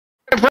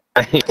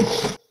Check your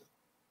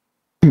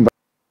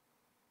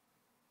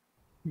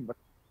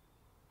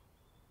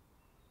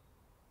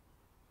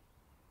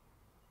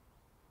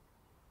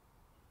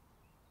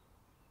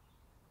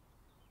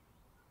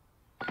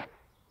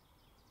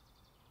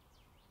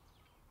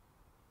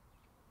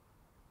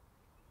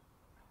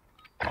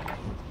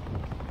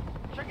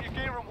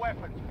gear and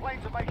weapons.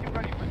 Planes are making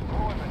ready for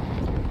deployment.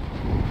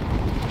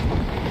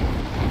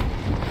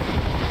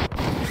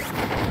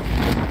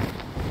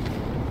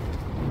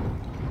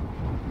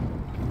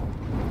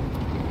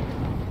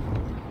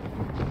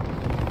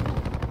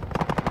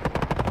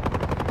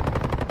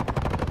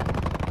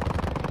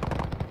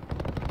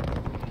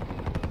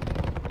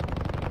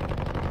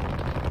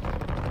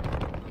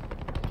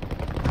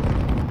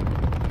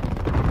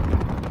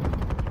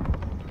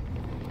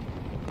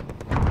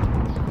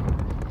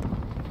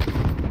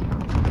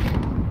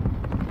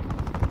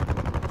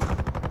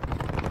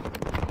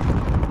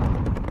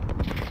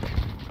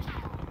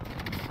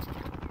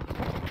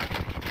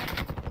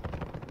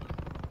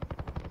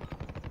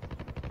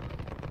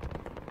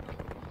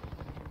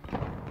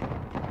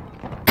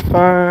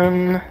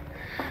 Fun.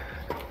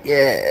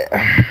 Yeah.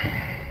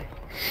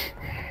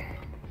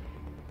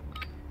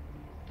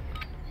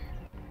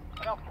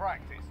 Enough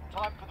practice.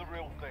 Time for the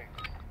real thing.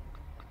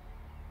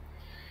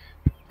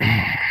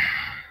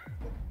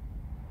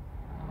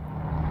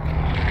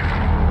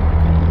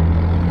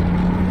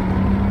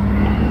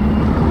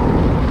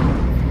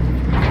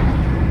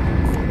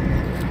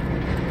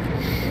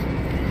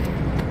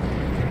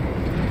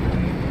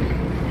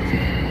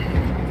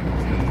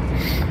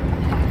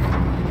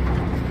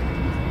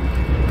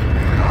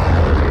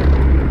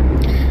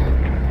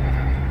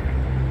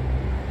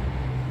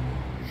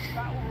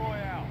 Battle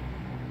Royale.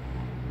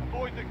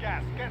 Avoid the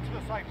gas. Get to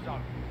the safe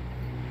zone.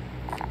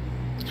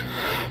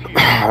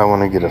 I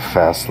want to get a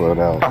fast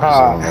loadout.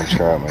 I'm gonna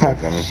try out my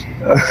gun.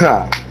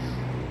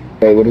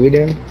 Wait, what are we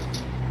doing?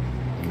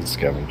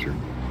 Scavenger.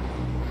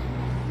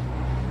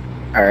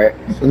 Alright,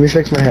 let me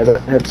fix my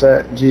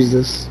headset.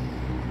 Jesus.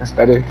 That's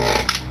better.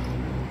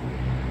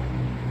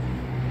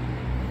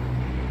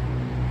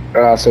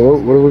 So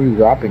what are we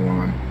dropping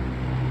on?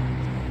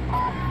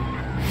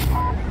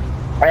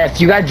 Alright,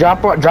 if you guys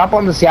drop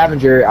on the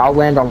scavenger, I'll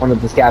land on one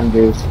of the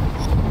scavengers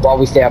while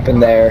we stay up in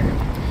there.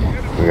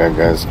 We got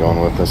guys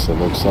going with us, it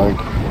looks like.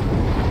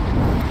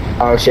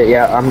 Oh shit,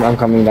 yeah, I'm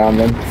coming down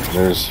then.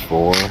 There's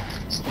 4.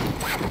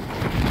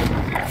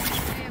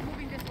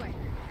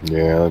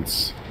 Yeah,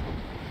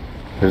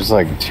 there's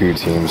like 2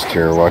 teams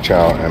here. Watch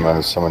out,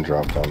 Emma, someone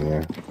dropped on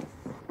you.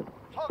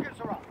 Targets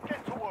are up.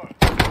 Get to work.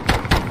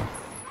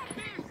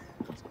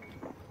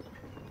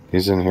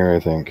 He's in here, I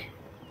think.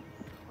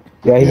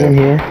 Yeah, he's in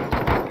here. Stay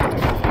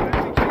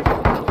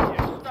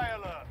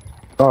alert.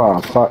 Oh,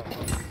 fuck.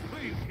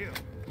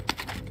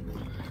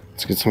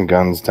 Let's get some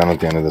guns down at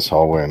the end of this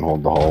hallway and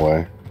hold the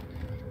hallway.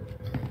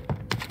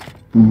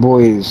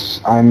 Boys,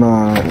 I'm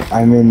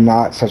in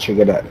not such a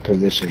good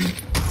position.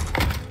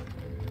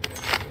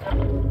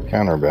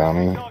 Counter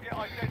bounty.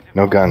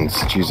 No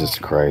guns, Jesus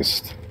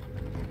Christ.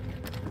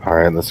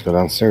 Alright, let's go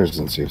downstairs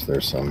and see if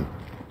there's some.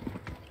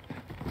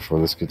 Before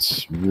this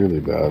gets really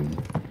bad.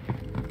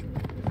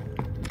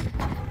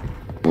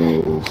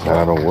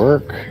 That'll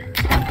work.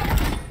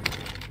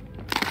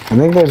 I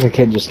think there's a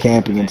kid just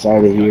camping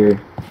inside of here.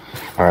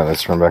 Alright,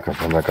 let's run back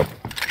up, run back up.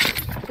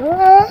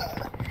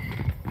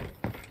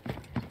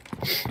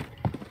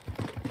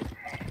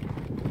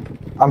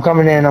 I'm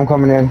coming in, I'm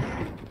coming in.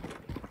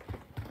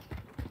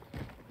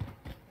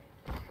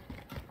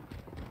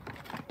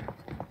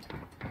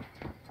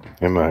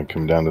 Emma,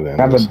 come down to the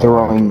end. I have a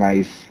throwing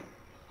knife.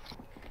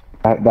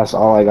 That's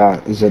all I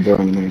got is a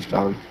throwing knife,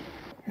 dog.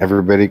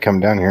 Everybody come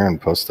down here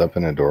and post up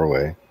in a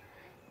doorway.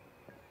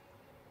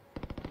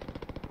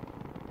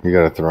 You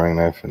got a throwing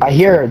knife? I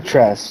hear a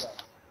chest.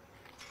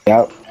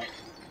 Yep.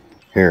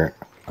 Here.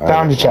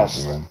 Found a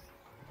chest.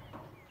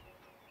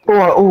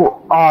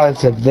 Oh,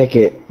 it's a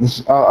thicket.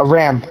 This, a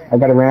ram. I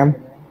got a ram.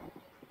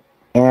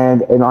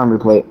 And an armor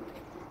plate.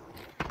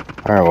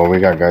 Alright, well, we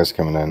got guys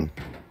coming in.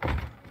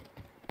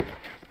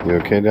 You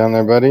okay down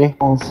there, buddy?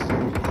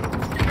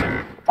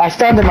 I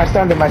stunned him, I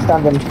stunned him, I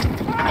stunned him.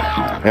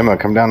 Emma,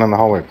 come down in the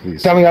hallway,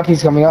 please. Coming up,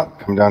 he's coming up.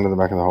 Come down to the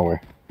back of the hallway.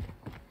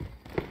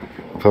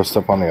 Post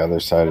up on the other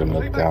side and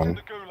look down.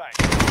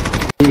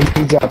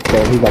 He's up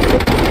there, he's up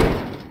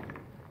there.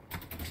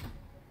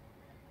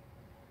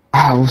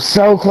 I was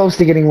so close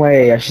to getting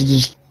away. I should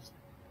just...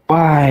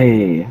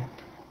 Why?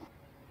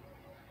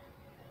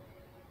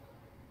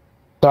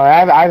 Sorry,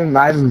 I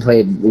haven't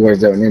played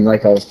Warzone in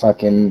like a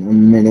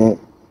fucking minute.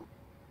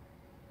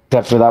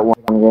 Except for that one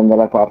game that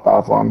I popped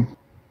off on.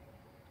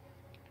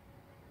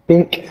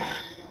 Bink.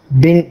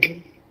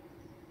 Bink.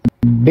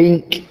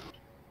 Bink.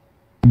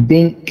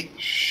 Bink.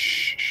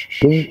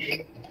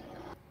 Bink.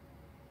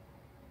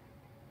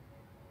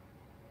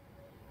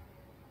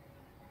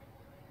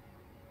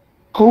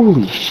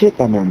 Holy shit,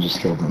 that man just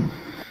killed him.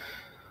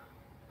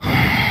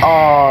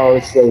 Oh,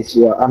 it's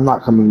yeah, I'm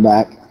not coming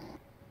back.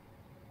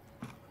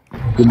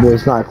 The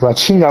boy's not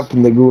clutching up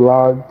in the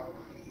gulag.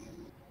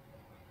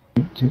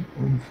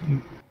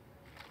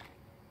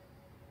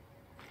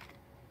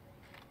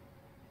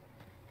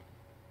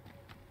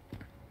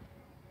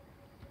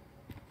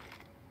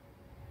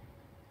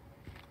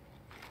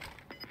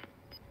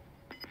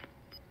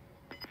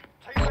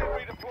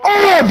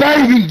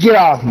 Baby, get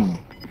off me!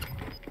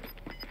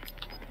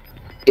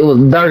 It was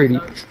dirty.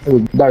 It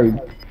was dirty.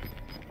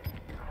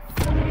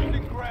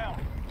 Losing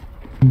ground.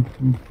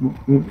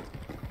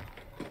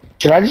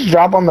 Should I just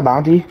drop on the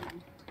bounty?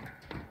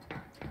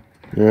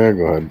 Yeah,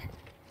 go ahead.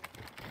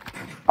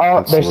 Oh,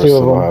 That's the there's worst two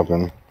of that'll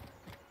them. happen.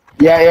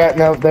 Yeah,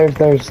 no,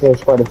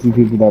 there's quite a few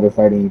people that are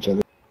fighting each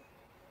other.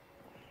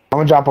 I'm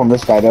gonna drop on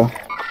this guy though.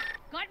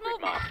 Got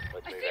movement.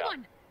 I see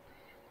one.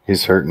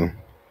 He's hurting.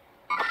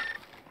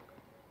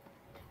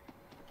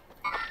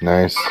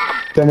 Nice.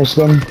 Finish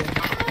them.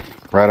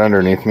 Right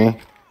underneath me.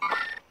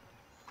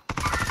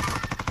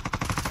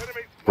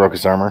 Enemy Broke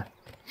his armor.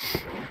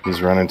 He's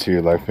running to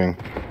your life ping.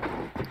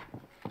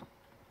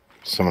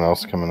 Someone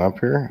else coming up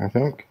here, I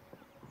think.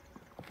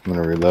 I'm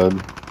gonna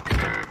reload.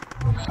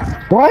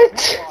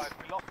 What? five.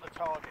 We lost the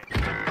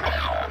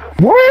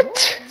target.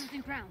 What?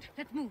 Losing ground.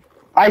 Let's move.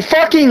 I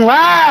fucking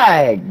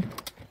lagged!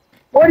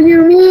 What do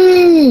you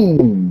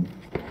mean?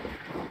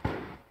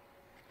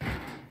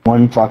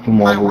 One fucking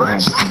more.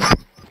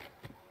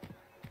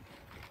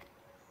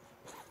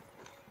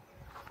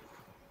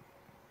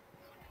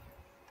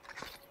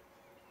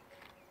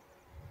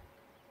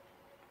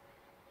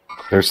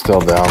 They're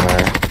still down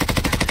there.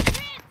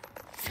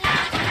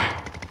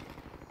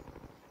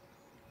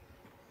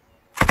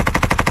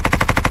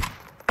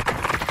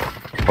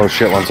 Oh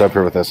shit, one's up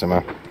here with us,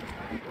 Emma.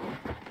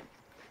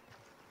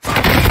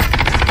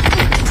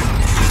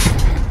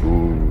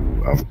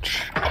 Ooh,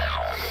 ouch.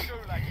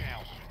 Gulag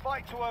now.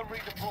 Fight to earn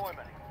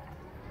redeployment.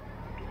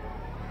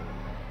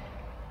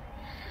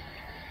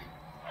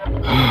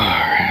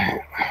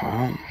 Alright,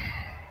 well,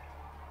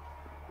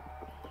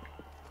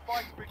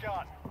 Fight's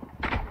begun.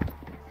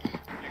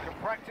 You can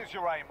practice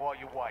your aim while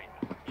you wait.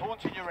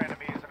 Taunting your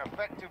enemy is an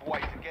effective way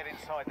to get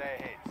inside their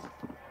heads.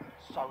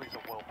 So is a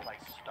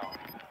well-placed stone.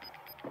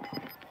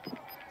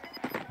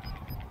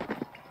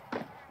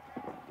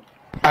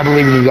 I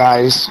believe in you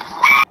guys.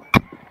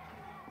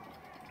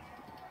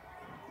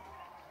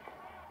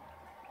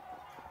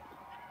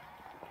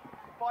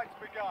 Fight's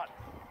begun.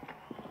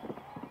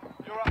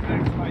 You're up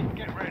next, mate.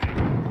 Get ready.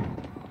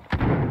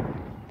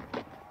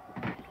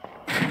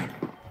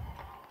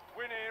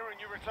 Win here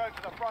and you return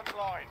to the front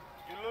line.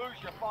 You lose,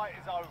 your fight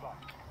is over.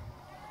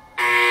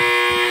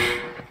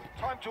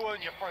 Time to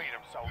earn your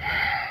freedom, soldier.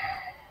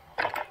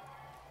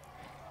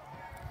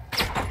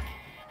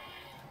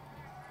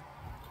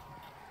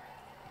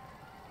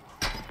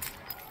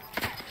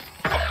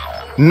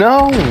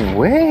 no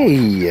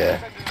way!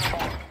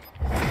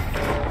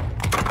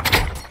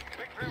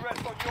 Victory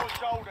rests on your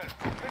shoulders.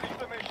 Finish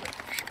the mission.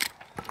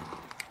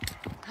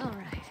 All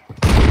right.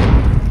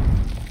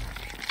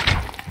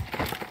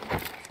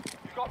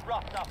 You got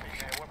roughed up in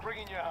there. We're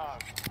bringing you home.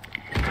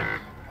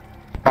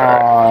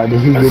 Aw,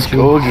 did he Let's get you?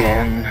 go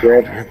again.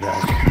 Good. Right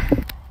back.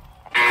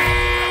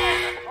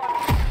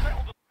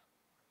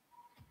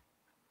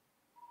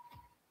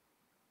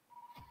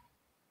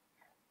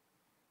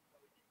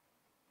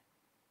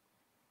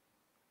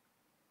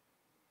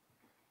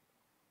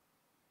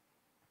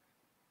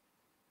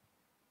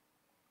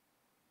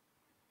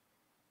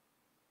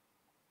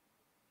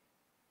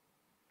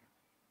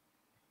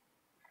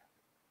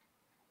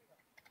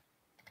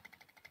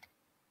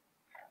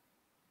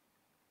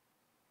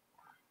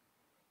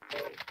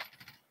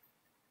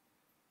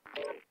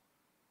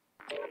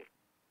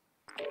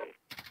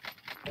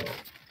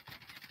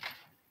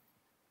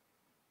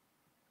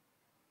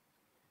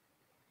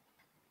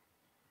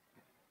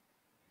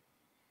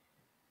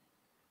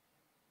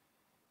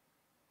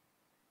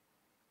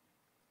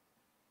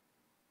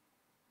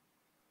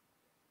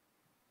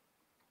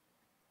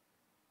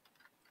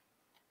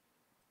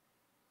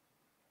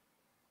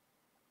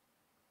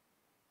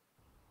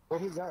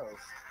 Where'd he go?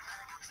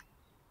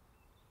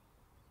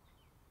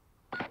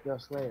 Yo,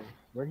 Slayer,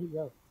 where'd he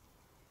go?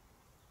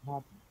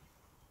 What happened?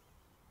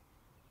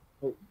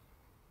 Wait.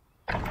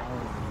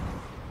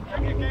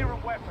 Check your gear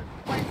and weapons.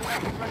 Wait till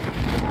that's ready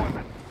for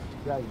deployment.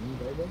 Yeah, you need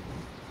baby?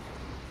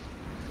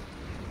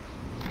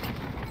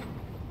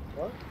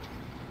 What?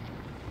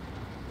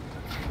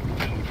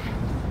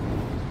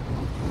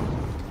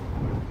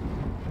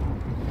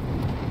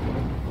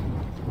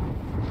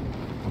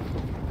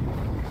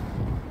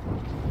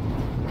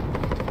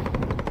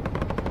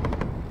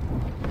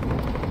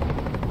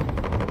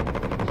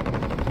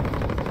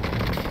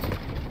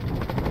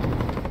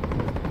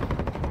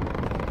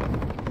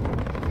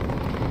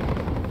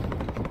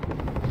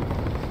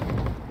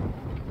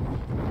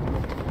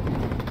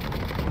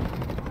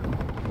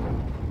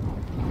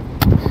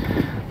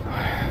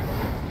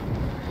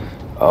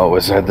 Oh,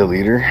 was that the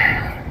leader?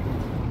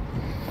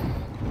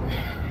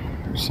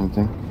 Or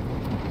something?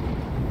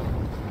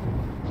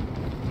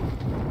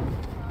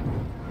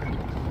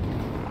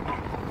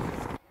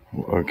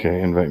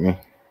 Okay, invite me.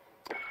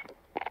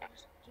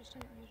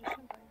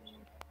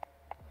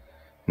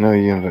 No,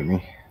 you invite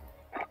me.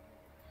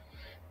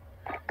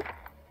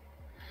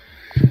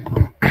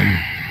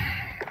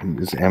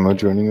 Is Ammo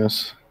joining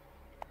us?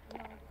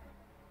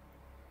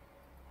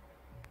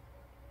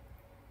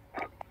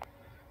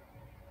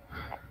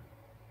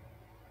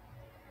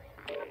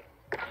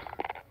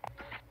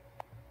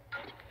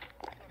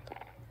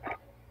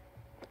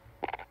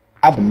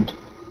 happened?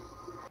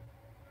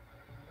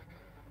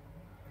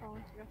 Oh,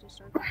 you have to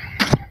start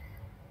that.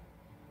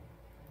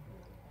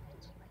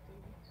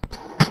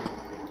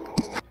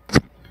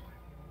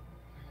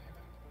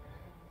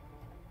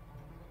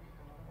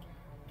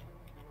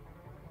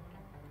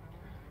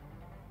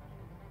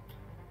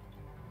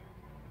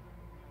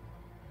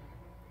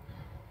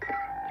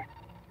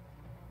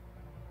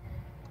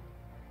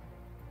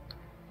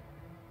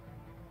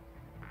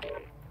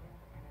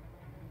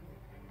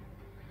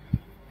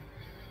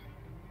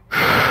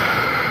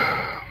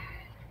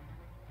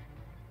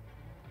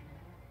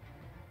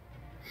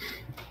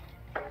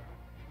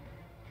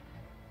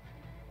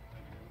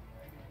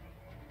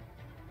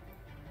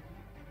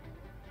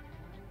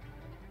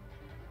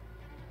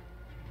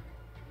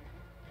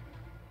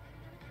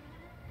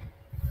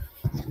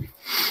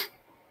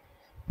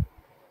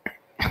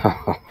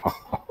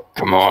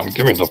 Come on,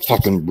 give me the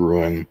fucking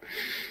Bruin.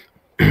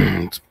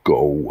 Let's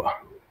go.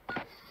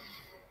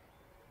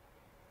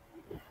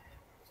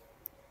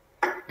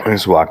 I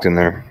just walked in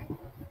there.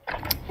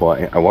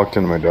 Well, I walked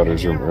into my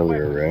daughter's room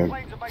earlier, right?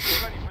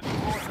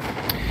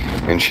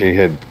 And she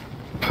had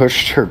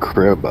pushed her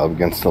crib up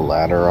against the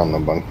ladder on the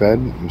bunk bed,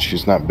 and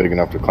she's not big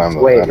enough to climb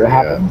the ladder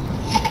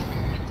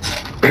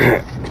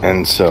yet.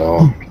 And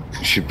so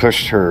she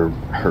pushed her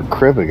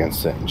crib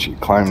against it, and she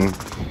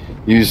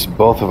used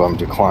both of them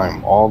to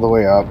climb all the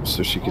way up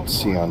so she could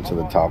see onto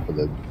the top of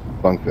the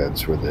bunk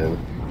beds where the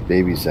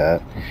baby's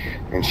at.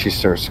 And she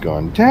starts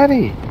going,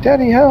 "Daddy,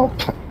 Daddy, help!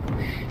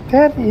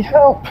 Daddy,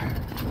 help!"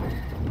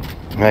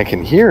 And I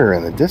can hear her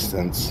in the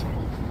distance.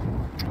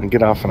 I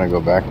get off and I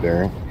go back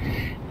there,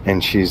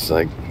 and she's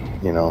like,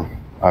 you know,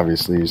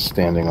 obviously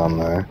standing on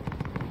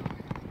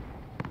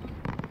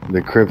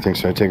the crib thing.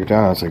 So I take her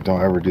down. I was like,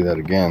 "Don't ever do that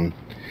again."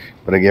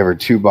 But I gave her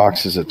 2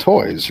 boxes of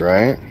toys,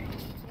 right?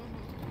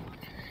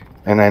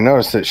 And I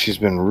noticed that she's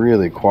been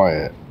really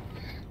quiet.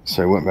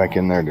 So I went back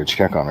in there to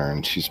check on her,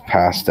 and she's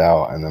passed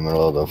out in the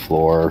middle of the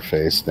floor,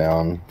 face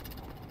down.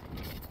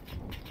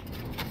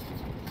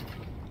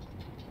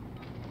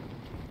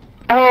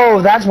 Oh,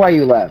 that's why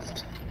you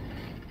left.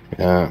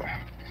 Yeah.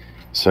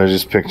 So I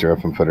just picked her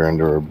up and put her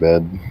into her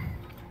bed.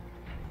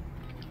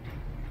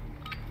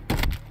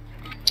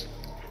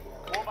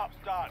 Warm-up's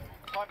done.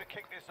 Time to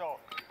kick this off.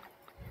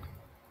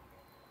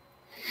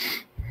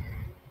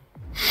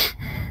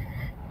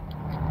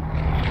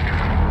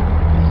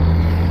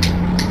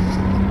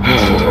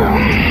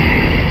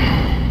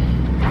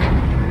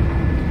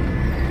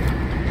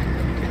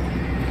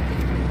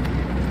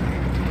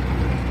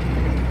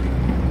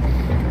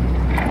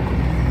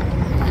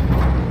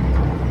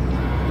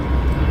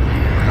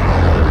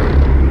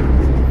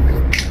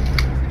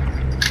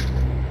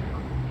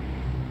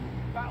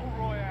 Battle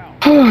Royale.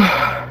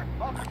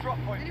 Mark a drop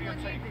point for your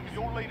team.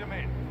 You'll lead them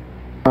in.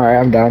 Alright,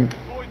 I'm done.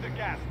 Avoid the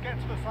gas. Get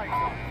to the safe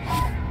zone.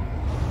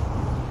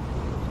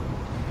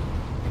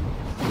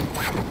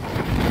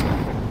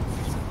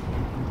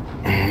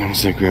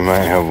 Looks like we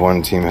might have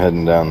one team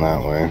heading down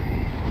that way.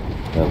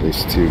 At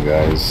least 2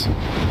 guys.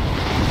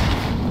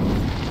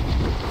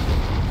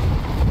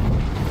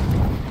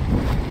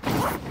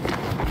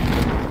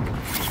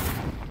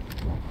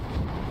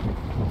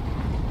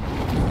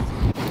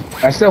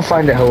 I still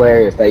find it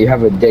hilarious that you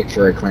have a dick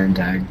for a clan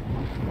tag.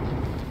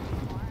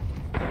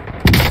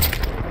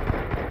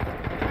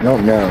 I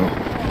don't know.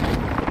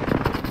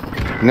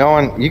 No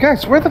one. You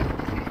guys, where the?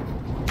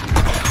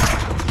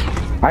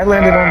 I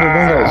landed on the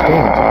thing that was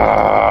pinged.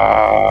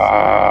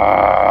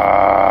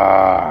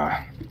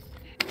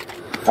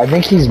 I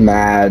think he's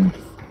mad.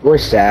 We're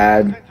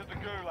sad. Sent to the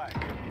Gulag.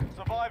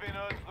 Surviving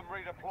earns them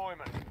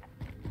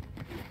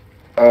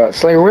redeployment.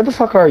 Slayer, where the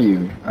fuck are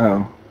you?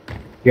 Oh.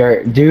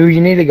 Do you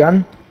need a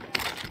gun?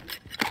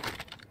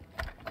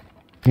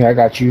 Yeah, I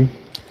got you.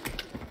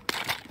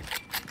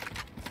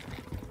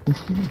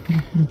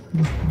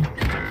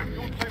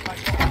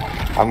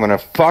 I'm gonna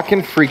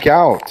fucking freak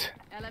out.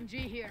 LMG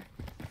here.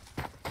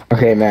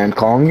 Okay, man,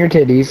 calm your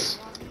titties.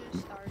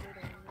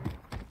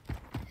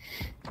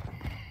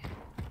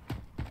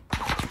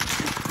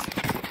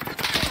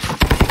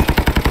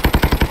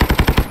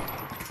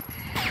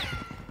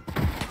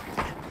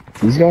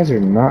 These guys are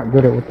not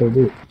good at what they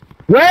do.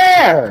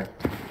 Where?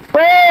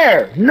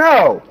 Where?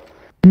 No!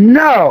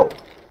 No!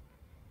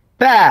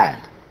 Bad!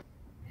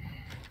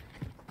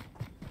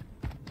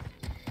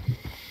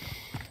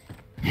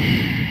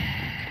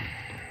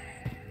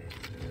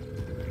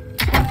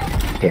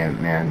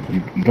 Damn, man.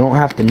 You don't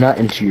have to nut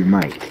into your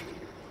mic.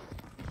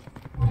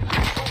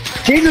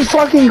 Jesus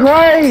fucking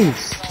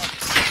Christ!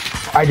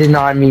 I did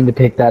not mean to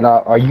pick that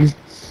up. Are you...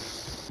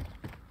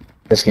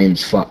 This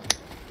game's fucked.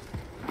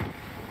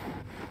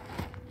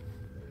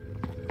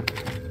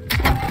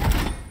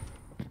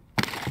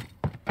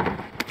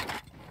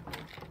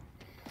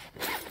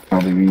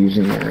 I'll be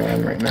using the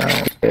RAM right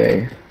now.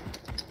 Okay.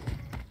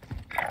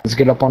 Let's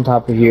get up on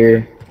top of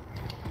here.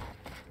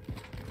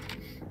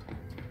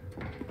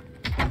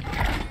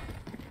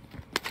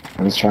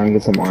 Let's try and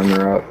get some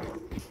armor up.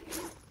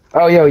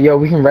 Oh, yo,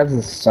 we can res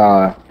this,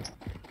 oh,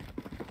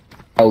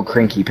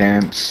 cranky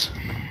pants.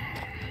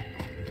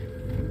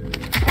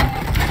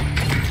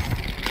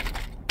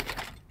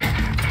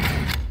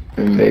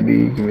 And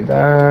baby, give me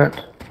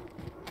that.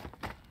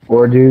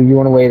 Or do you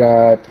want to wait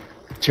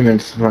 2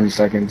 minutes and 20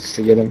 seconds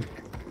to get him?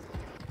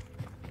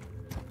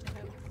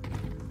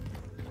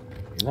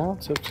 No,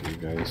 it's up to you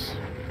guys.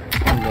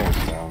 I'm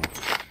going down.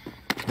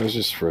 It was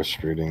just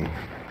frustrating.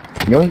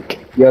 Yoink.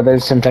 Yo,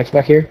 there's some text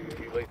back here.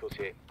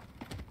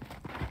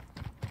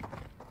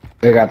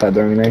 They got that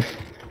throwing knife.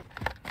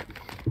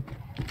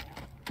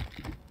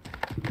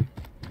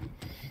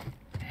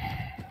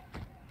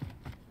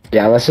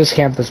 Yeah, let's just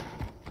camp this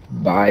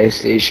buy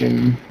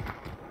station.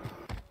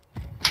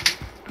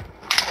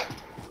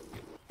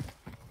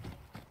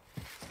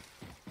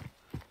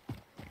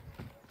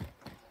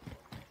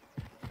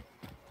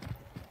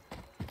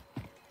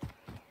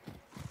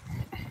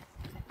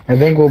 I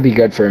think we'll be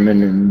good for a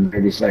minute and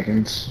 30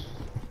 seconds.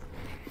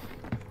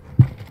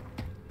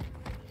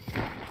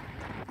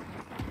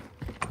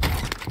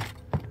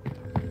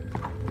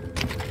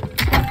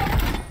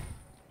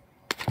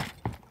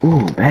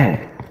 Ooh,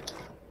 bad.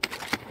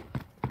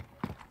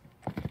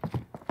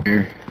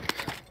 Here.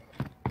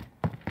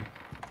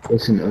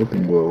 It's an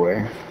open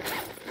doorway.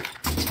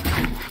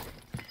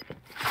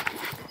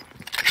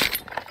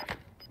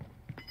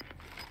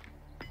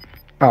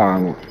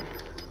 Oh.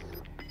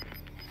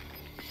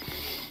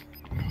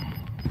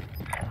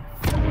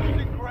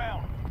 Losing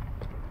ground.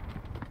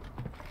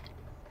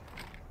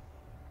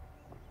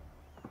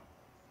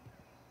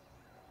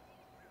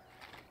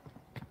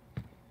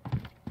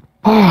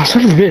 Oh,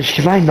 son of a bitch,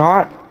 can I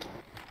not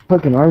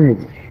fucking arm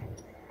me?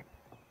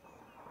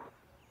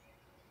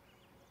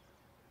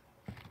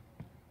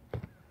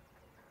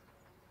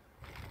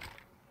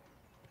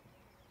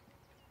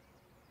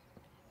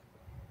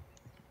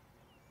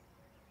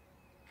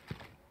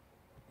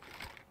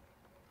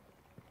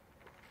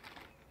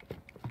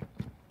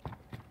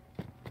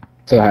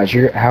 So how's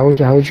your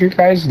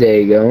guys'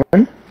 day going?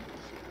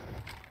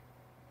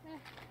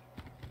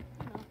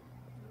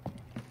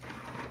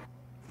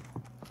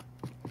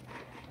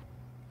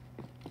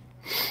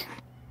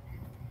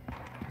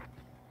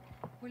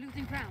 We're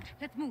losing ground.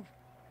 Let's move.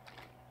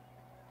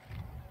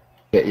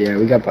 Yeah,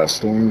 we got that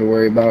storm to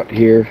worry about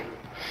here.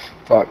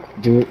 Fuck,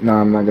 do it. No,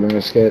 I'm not gonna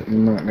risk it.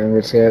 I'm not gonna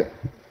risk it.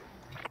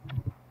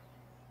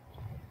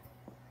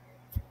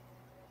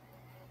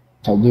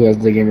 I'll do as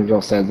the gamer girl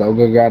says. I'll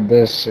go grab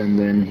this, and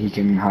then he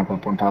can hop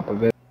up on top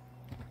of it.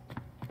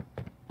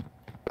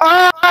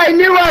 Oh, I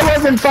knew I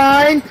wasn't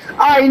fine!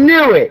 I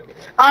knew it!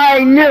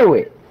 I knew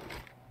it!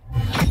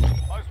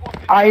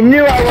 I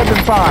knew I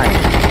wasn't fine!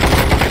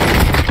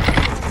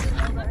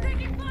 I'm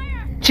taking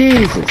fire.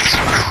 Jesus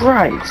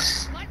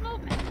Christ! Light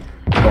movement.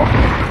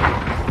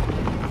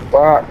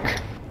 Fuck.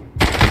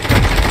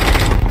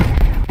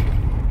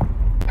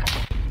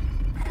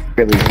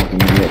 Really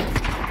fucking idiot.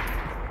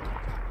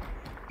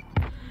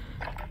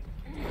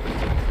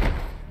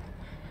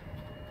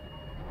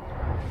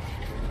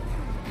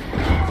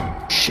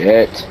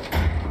 Shit.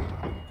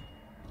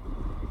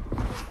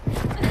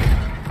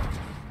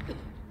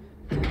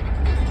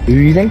 Do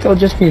you think they'll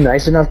just be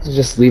nice enough to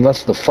just leave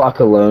us the fuck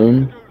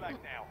alone? Gulag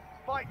now.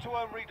 Fight to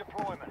earn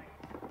redeployment.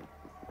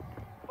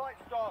 Fight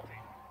started.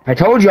 I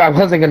told you I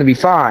wasn't gonna be You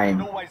fine.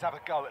 can always have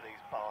a go at these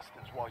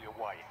bastards while you're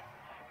waiting.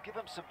 Give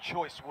them some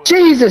choice words.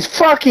 Jesus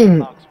fucking...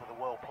 Bugs with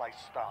a well-placed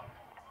stun.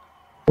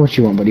 What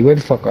you want, buddy? Where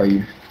the fuck are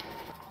you?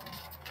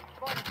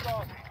 Fight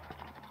started.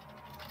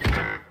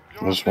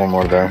 There's one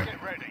more there.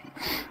 Get ready.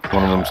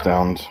 One of them's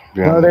downed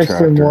No, behind the there's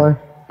tractor. two more.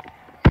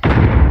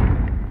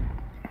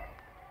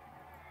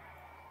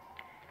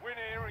 Win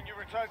here and you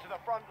return to the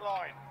front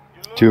line.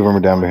 You lose, Two of them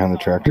are down behind the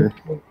tractor.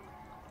 You're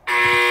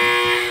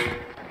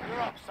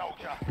up,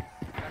 soldier.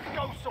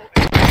 Now go sort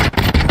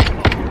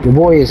this. Your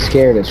boy is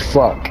scared as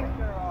fuck. Stand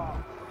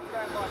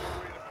by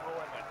for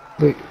redeployment.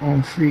 Wait,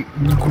 on free.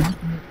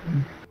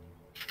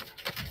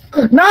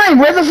 9,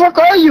 where the fuck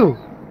are you?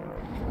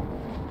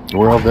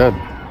 We're all dead.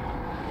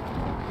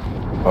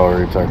 Oh,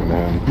 are you talking to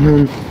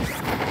him?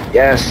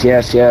 Yes,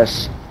 yes,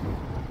 yes.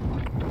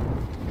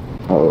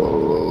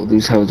 Oh,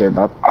 these hoes are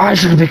about. Oh, I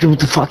should have picked up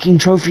with the fucking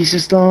trophy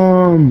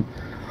system.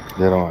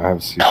 They don't have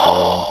C4, I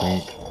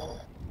don't think.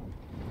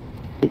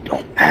 It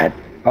don't matter.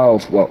 Oh,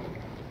 well.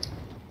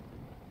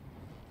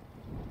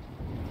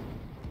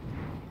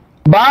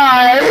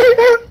 Bye!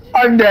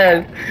 I'm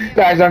dead.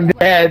 Guys, I'm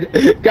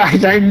dead.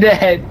 Guys, I'm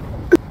dead.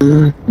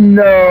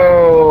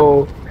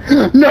 No.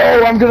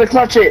 No, I'm gonna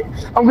clutch it.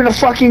 I'm gonna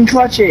fucking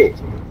clutch it.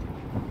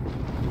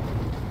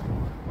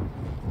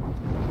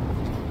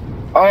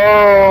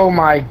 Oh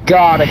my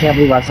god, I can't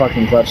believe I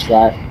fucking clutched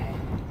that.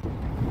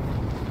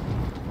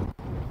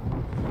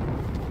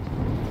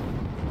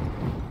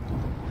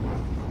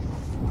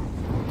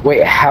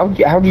 Wait, how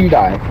do you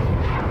die?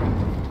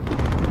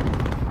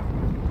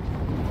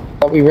 I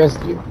thought we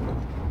rescued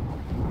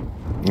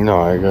you.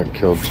 No, I got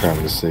killed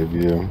trying to save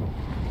you.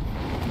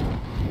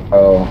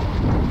 Oh.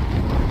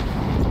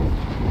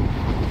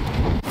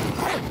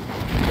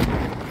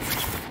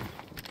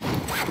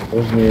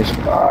 There's me a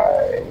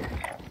spy.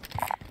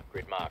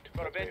 Grid marked.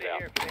 Got a vendor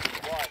here for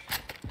next one.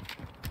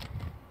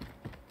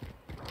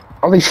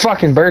 All these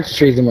fucking birch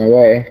trees in my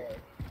way.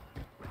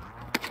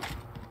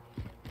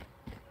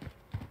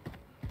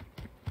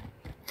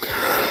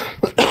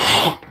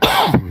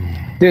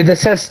 Dude,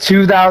 this says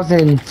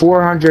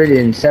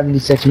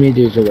 2,476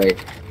 meters away.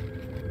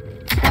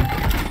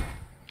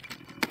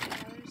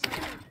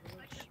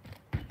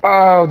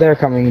 Oh, they're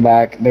coming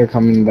back. They're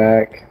coming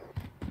back.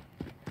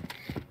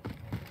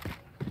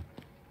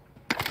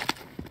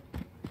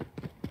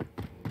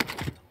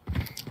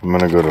 I'm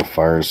gonna go to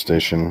fire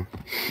station.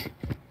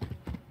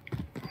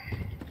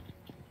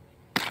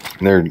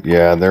 They're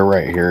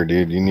right here,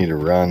 dude. You need to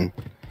run.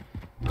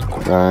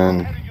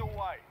 Run. Headed your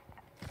way.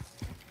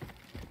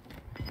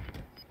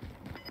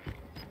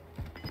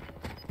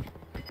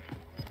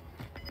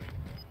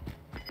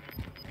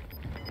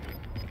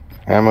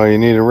 Ammo, you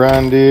need to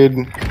run,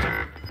 dude.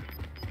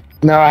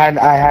 No, I had.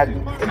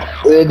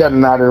 It doesn't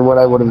matter what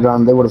I would have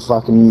done. They would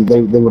have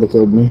they would have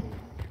killed me.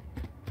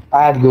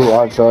 I had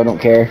gulag, so I don't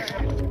care. Your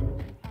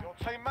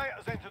teammate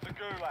has entered the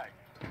gulag.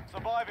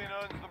 Surviving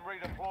earns them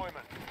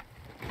redeployment.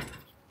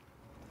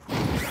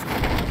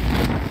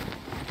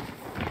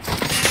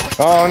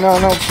 Oh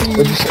no,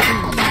 please.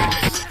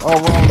 Oh,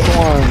 wrong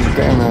one.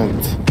 Damn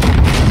it.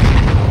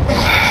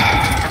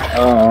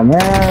 Oh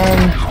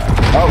man.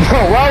 Oh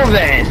well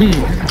then.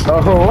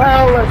 Oh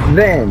well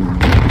then.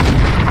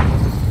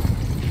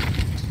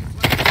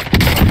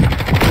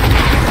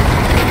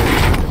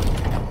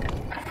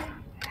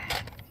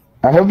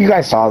 I hope you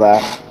guys saw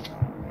that.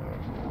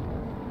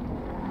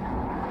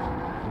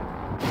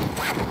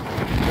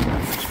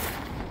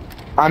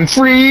 I'm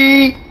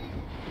free!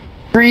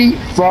 Free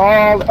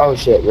fall! Oh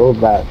shit, what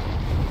was that?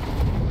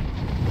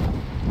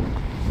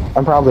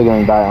 I'm probably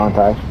gonna die, aren't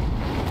I?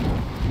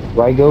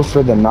 Do I go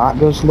for the not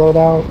ghost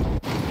loadout?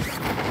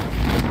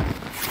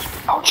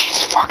 Oh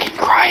Jesus fucking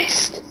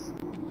Christ!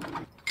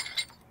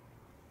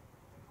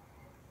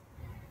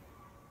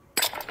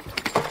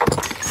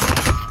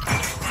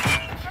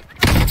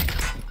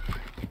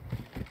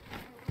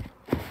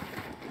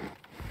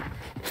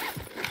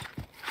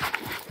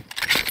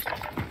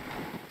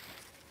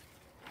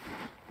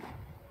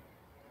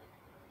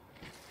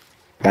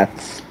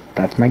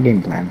 That's my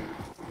game plan.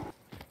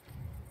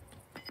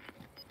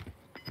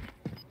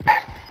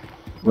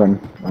 Run.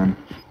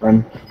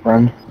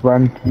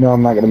 No,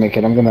 I'm not gonna make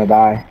it. I'm gonna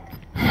die.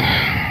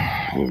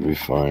 You'll be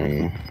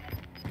fine.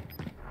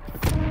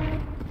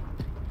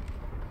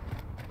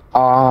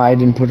 Ah, I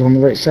didn't put it on the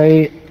right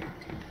site.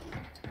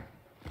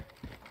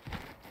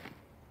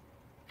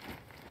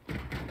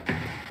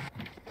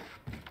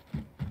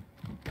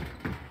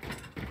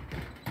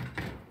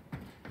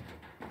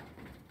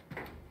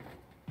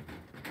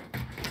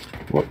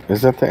 What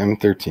is that? The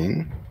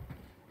M13?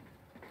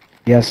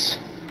 Yes.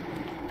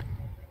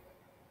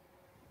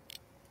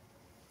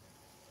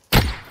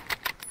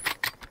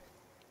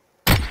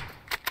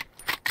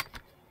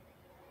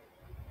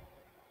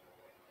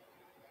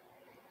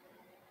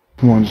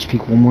 Come on, just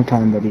peek one more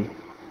time, buddy.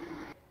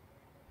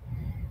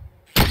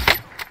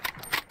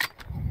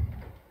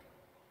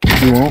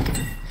 You won't?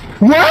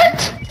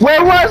 What?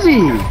 Where was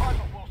he?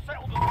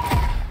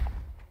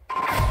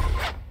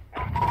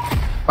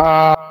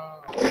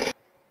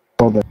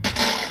 Hold it.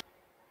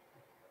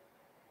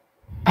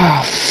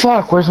 Ah,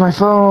 fuck, where's my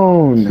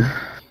phone?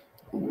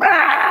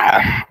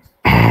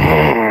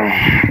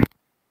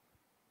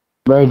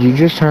 Bro, did you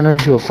just turn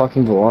into a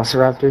fucking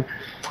velociraptor?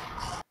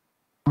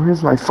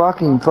 Where's my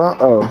fucking phone?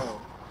 Oh,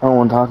 I don't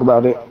want to talk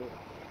about it.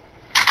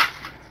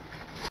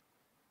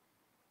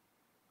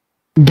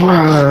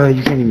 Bruh,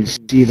 you can't even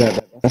see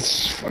that.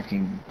 That's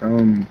fucking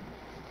dumb.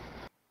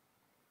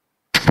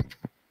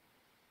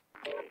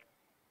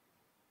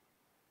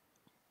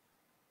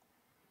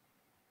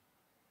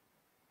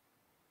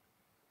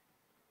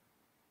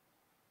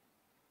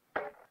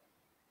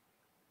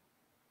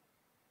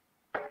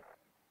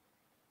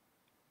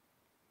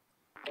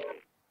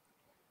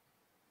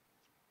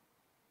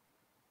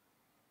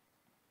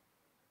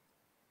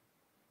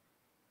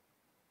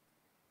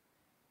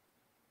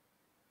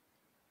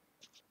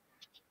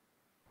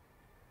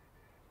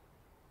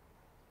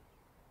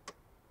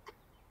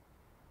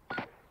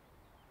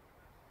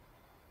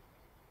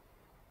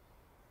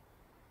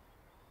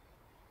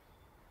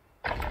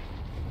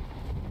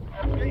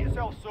 Get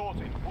yourself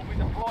sorted. We'll be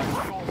deploying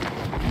shortly.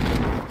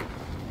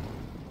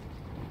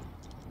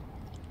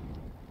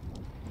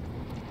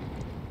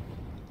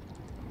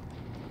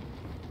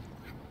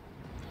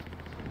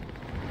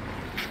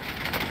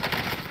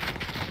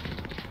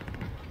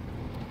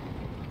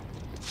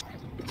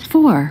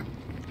 Four.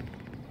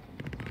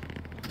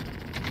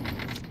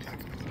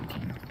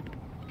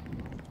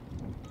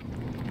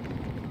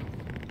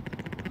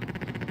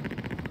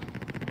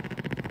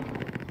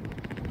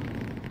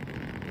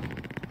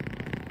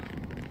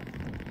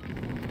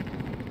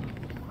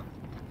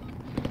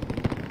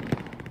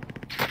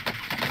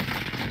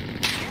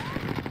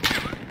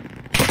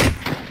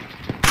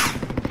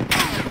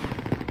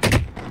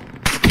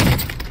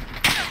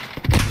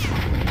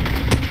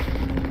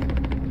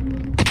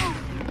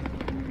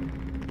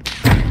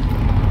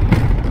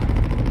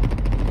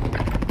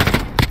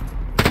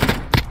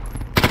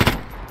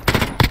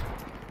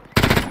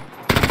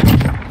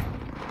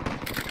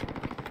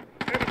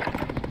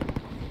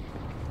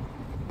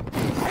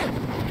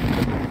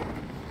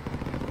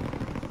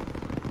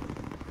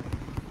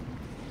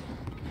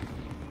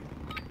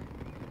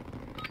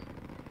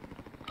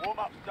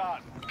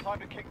 done. Time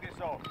to kick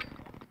this off.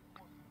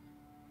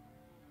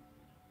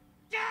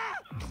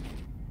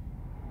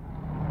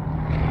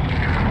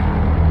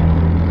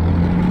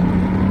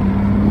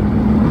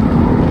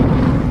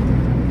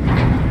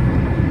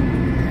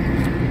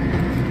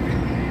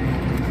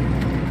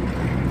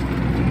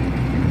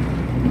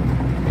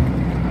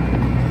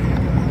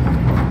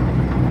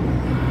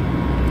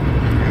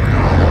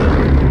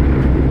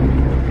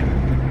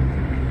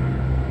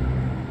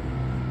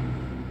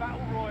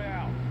 Battle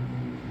Royale.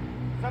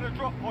 Set a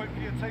drop point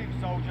for your team,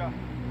 soldier.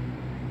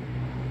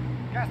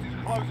 Gas is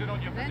closing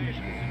on your Then,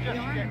 position.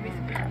 Suggest you get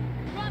moving.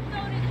 Drop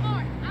zone is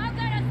marked. I'll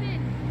get us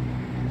in.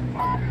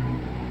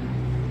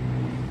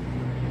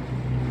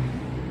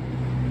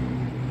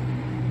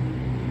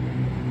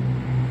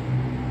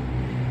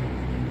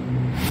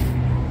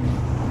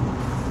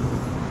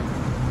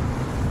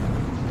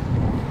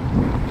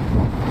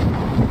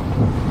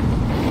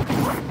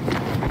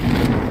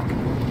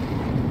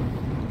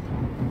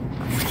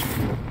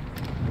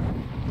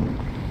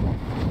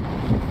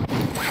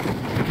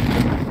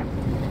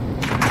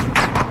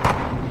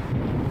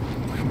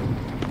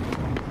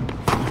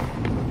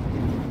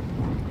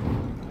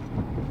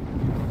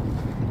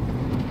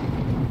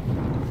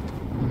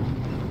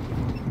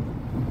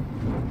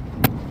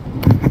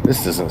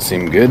 This doesn't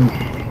seem good.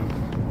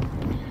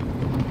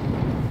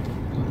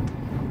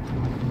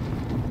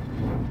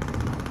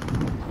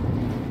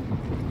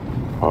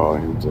 Oh,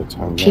 here's a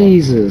time.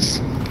 Jesus.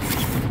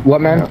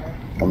 What, man?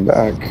 Yeah, I'm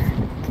back.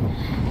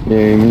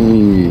 Yay,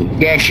 me.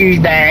 Yeah, she's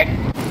back.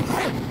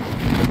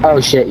 Oh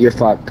shit, you're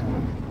fucked.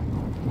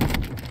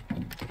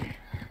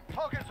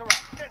 Targets are up.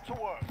 Get to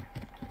work.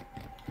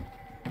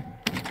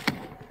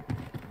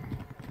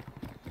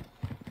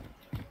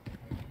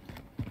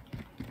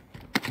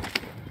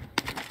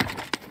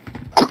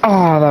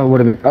 Oh, that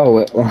would have been. Oh,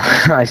 well,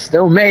 I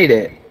still made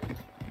it.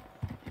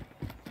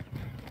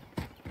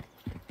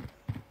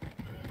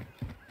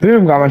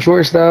 Boom, got my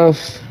short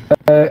stuff.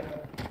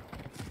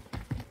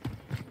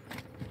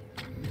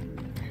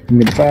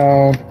 Mid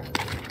foul.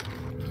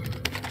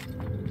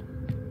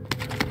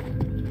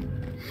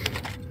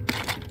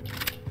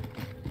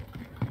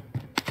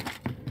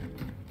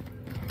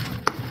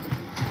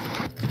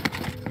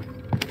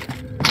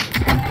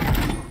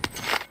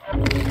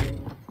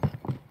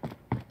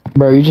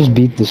 Bro, you just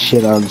beat the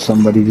shit out of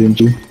somebody, didn't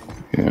you?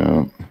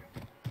 Yeah.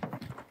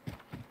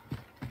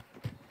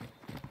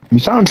 You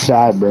sound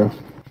sad, bro.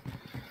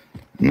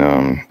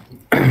 No,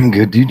 I'm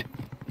good, dude.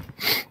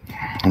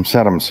 I'm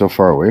sad I'm so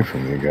far away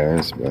from you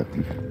guys, but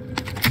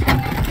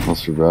I'll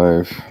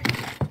survive.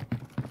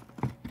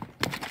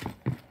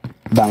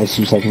 Dies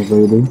 2 seconds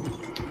later.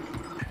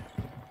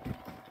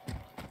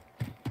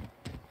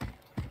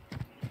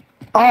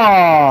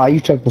 Oh, you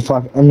took the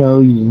fuck. Oh,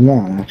 no, you did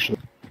not, actually.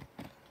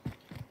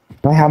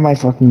 Can I have my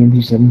fucking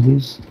MP7,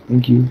 please?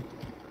 Thank you.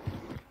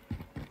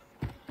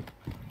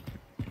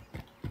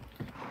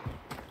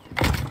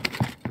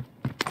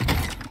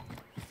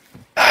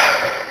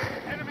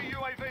 Enemy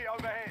UAV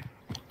overhead.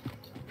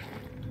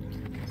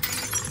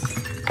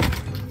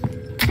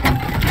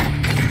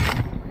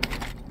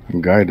 A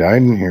guy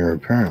died in here,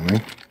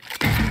 apparently.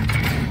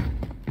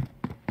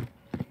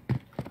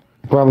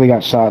 Probably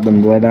got shot,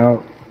 then bled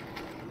out.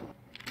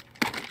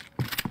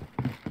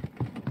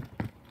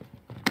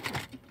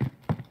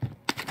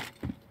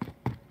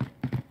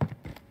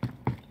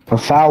 A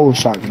foul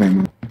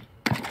shotgun.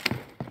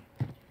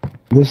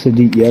 This a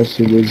deep, yes,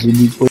 it is a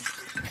deep.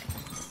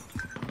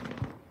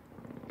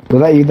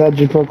 Was that you that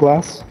just broke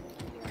glass?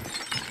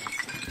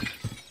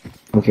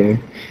 Okay.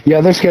 Yeah,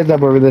 there's kids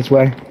up over this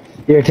way.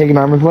 Here, take an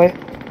armor plate.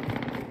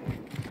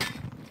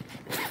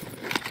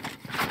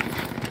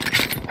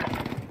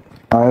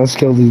 Alright, let's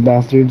kill these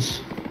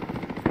bastards.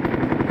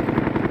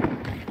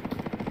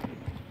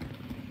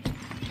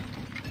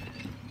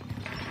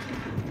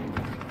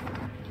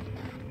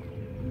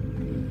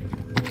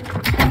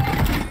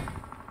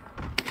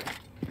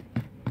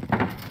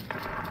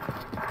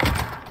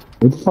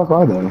 What the fuck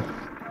are they?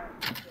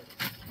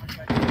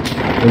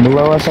 They're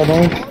below us, I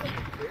think.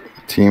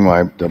 Team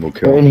wipe, double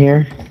They're in kill.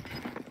 here.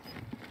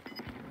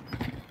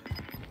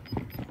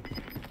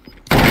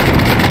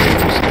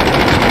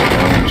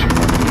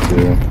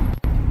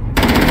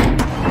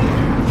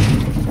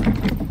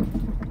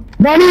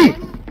 Money!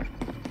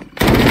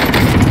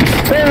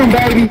 Boom,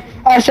 baby!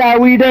 That's how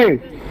we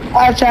do!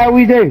 That's how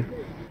we do!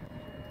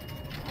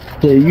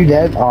 Dude, you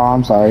dead? Oh,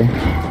 I'm sorry. You're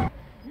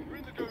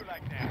in the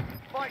gulag now.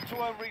 Fight to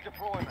earn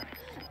redeployment.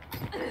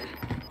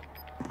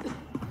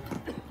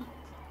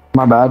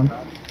 My bad.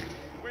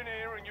 Win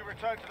here and you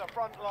return to the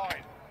front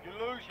line. You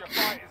lose, your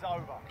fight is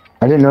over.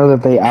 I didn't know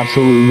that they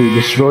absolutely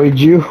destroyed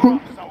you.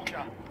 Up,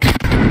 soldier. Don't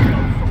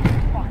sort this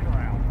fucker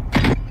out.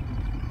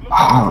 Look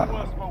Ah. for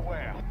worse for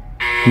wear.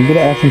 Can you get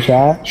an F in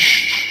chat?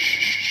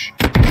 Shh.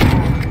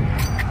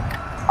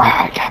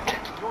 Ah, Captain.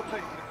 Your team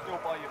can still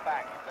buy you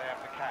back if they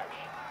have the cash.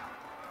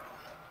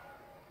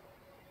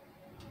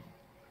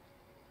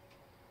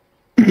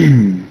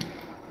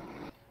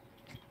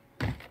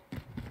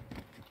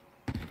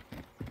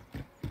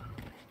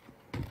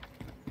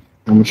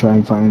 gonna try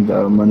and find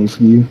money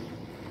for you.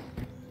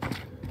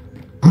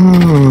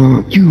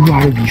 You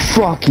gotta be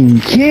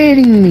fucking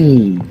kidding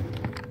me!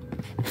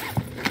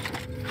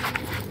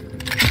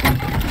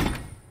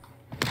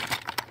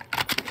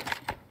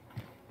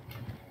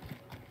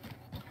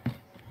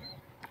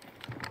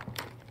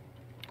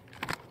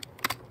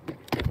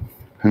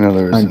 I know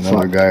there was I'm another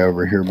fucked. guy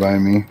over here by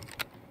me.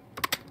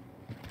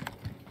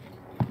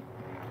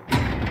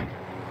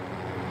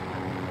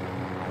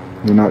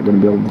 You're not gonna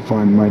be able to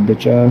find my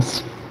bitch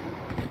ass.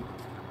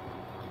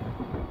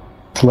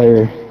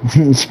 Slayer,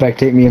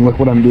 spectate me and look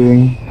what I'm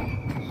doing.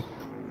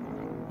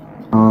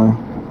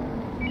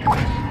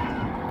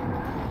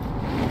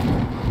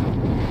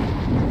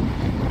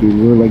 Dude,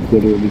 we're like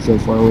literally so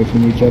far away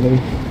from each other.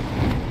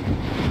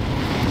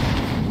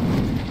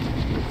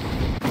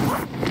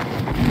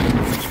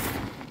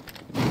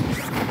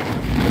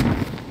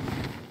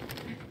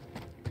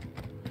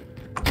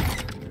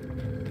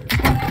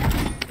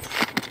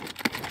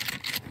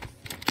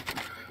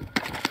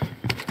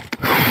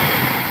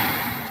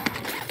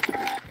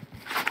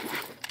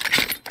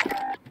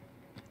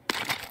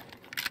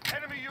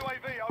 Enemy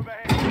UAV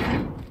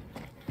overhead.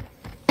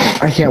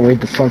 I can't wait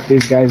to fuck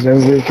these guys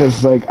over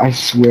because, like, I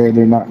swear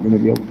they're not gonna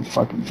be able to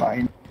fucking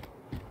find.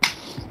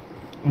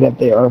 And if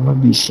they are, I'm gonna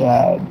be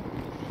sad.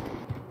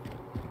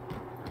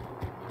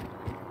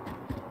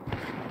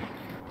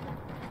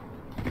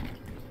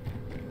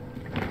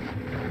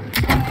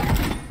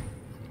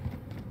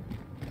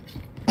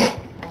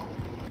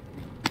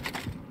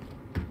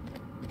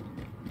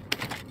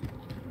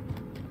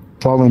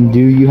 Fallen, do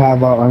you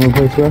have armor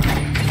plates, bro?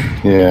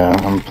 Yeah,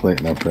 I'm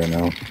plating up right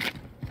now.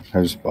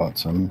 I just bought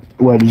some.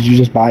 What, did you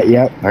just buy it?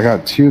 Yep. I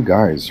got two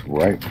guys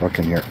right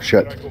fucking here.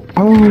 Shit.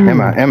 Oh.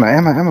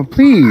 Emma,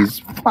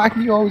 please. Why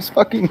do you always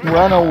fucking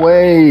run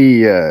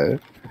away?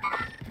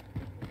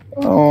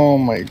 Oh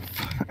my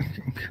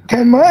fucking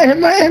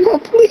God. Emma,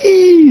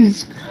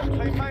 please! Your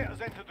teammate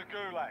has entered the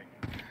gulag.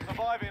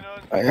 Surviving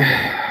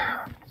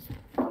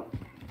earns.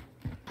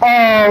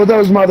 Oh,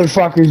 those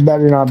motherfuckers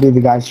better not be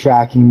the guys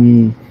tracking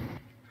me.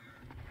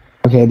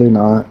 Okay, they're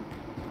not.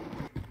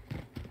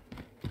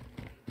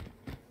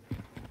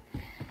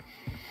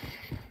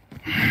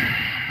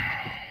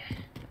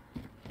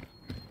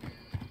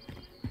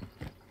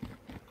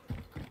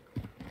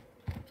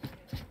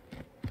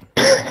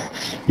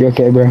 You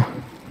okay, bro?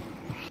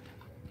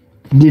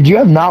 Did you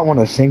have not won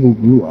a single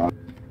gulag?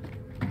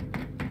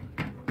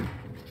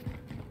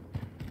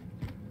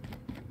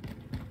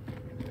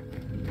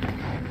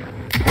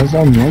 Cause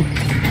I'm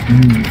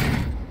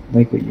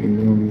like what you're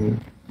doing.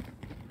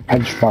 I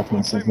just fucked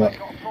myself up. Teammate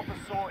got a proper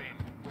sorting.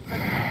 We're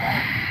sending them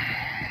back.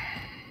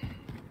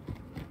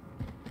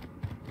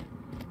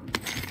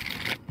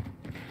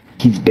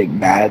 He's big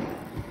bad.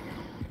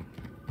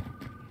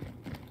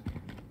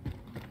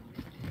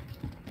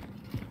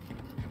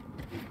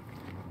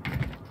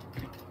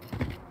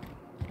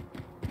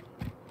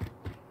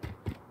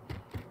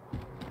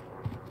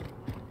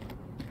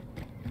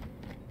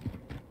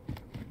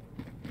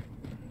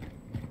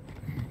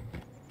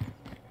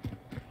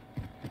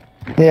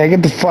 Yeah,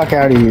 get the fuck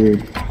out of here.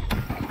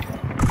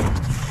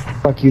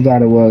 Fuck you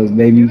thought it was,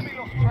 baby. Enemy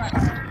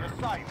lost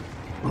track.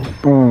 You're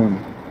safe.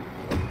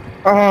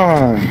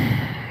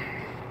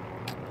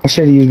 I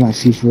should have used my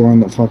C4 on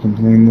that fucking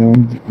plane though.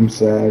 I'm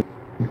sad.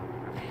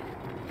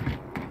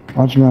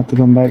 Watch him have to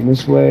come back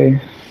this way.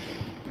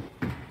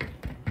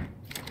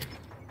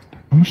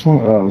 How much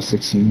longer? Oh,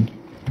 16.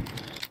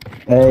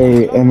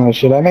 Hey, Emma,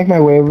 should I make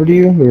my way over to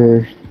you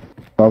or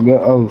I'll go?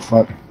 Oh,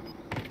 fuck.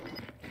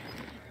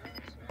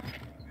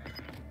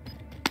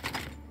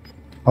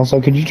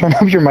 Also, could you turn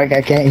up your mic?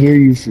 I can't hear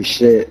you for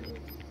shit.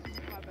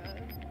 My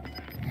bad.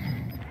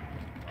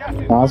 Gas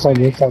is No, it's all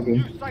moving good, in. it's all good.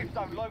 New safe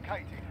zone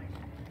located.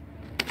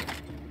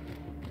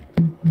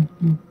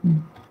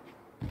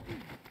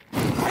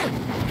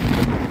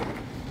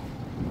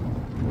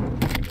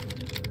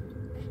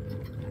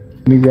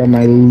 Let me grab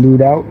my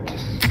loot out.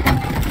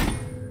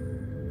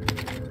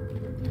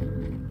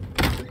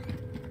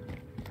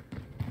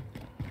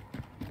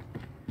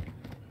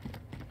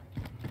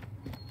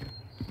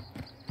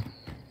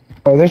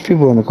 Oh, there's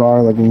people in the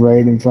car, like,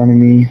 right in front of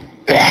me.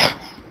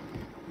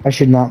 I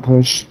should not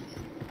push.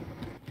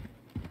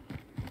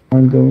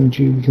 I'm going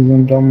to because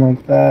I'm dumb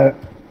like that.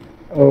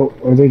 Oh,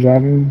 are they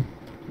driving?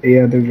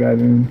 Yeah, they're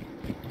driving.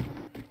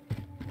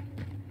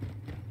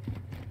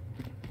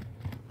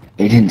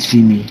 They didn't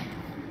see me.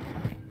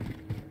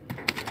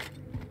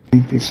 I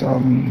think they saw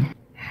me.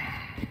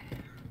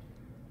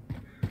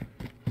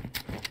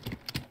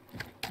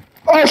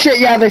 Oh shit,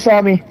 yeah, they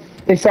saw me.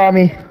 They saw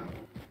me.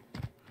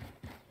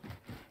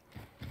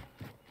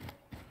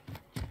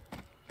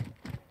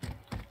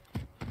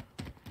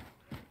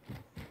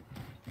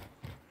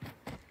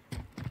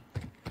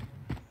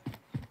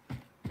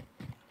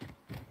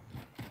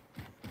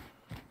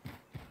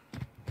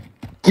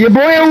 Your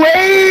boy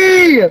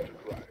away!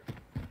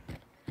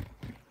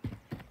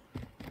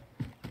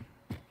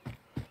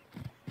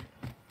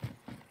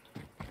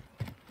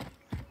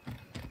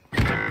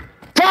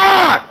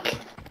 Fuck!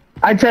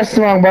 I pressed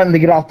the wrong button to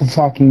get off the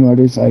fucking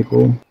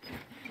motorcycle.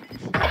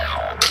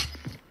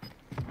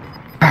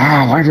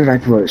 Ah, why did I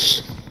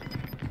push?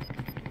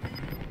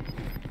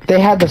 They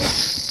had the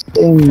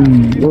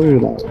same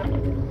word out.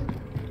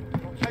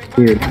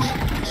 Weird.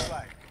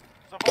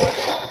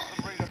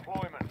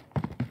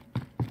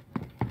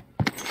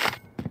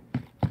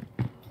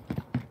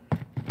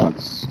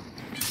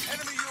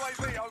 Enemy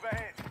UAV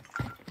overhead.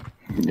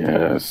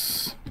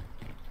 Yes.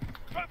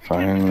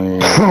 Finally.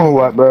 Oh,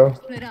 what, bro?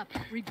 Split up.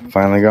 Regroup.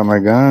 Finally got my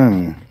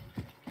gun.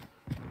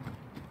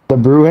 The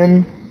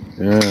Bruin?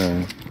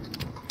 Yeah.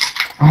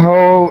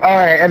 Oh,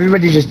 alright,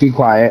 everybody just be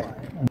quiet.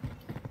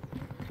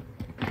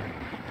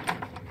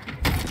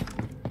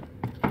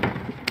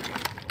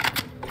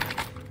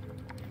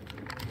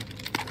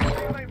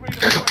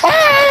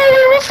 Oh,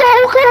 we were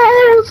so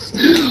close!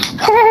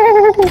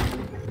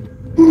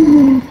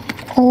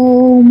 Oh,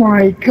 oh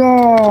my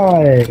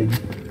god!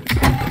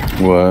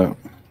 What?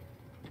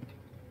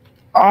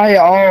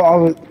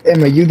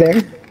 Emma, you there?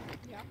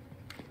 Yeah.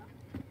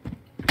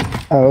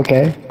 Oh,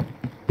 okay.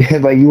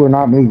 Like you were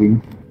not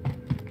moving.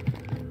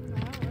 No,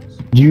 I was.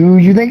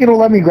 You think it'll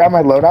let me grab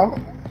my loadout?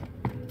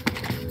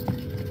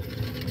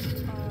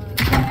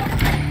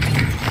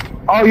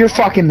 Oh, you're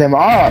fucking them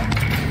up.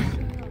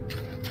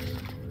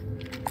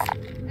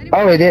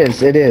 Oh, it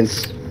is. It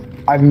is.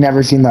 I've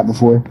never seen that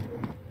before.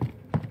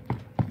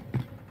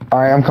 All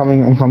right, I'm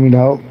coming. I'm coming to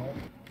help.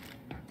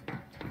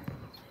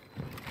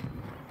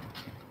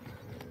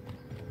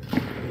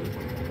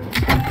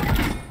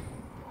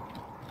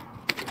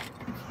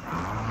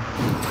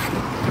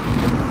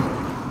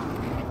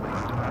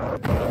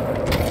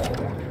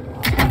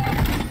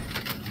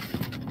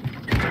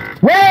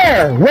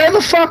 Where? Where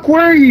the fuck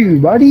were you,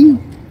 buddy?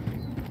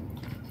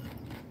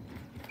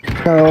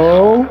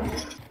 No.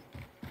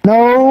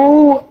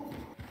 No.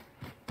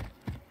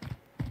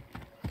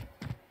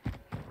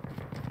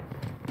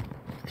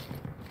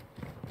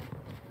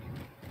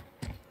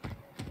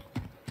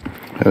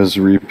 I was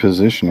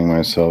repositioning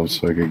myself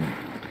so I could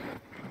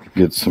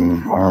get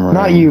some armor.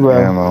 Not and you, bro.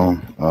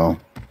 ammo. Oh.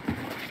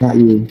 Not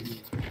you.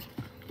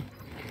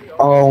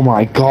 Oh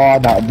my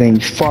god, that thing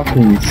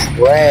fucking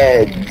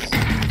spreads.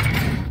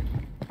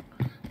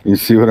 You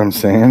see what I'm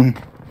saying?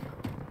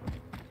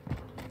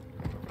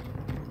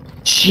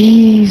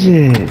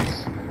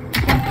 Jesus.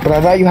 But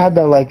I thought you had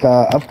to like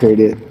upgrade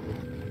it.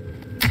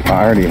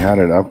 I already had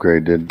it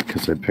upgraded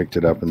because I picked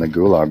it up in the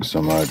gulag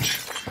so much.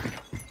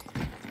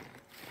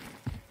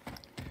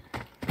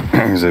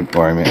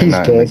 Or I mean, He's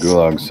not in the pissed.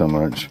 gulag so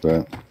much,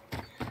 but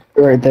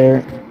Right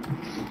there.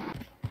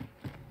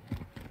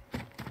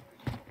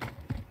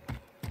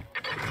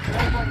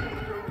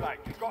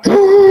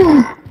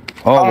 oh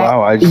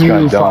wow, I just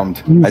got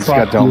dumped. you I just got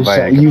fucked dumped by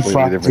a yourself. You completely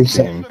fucked different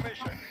yourself.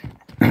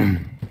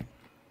 team.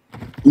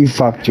 You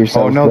fucked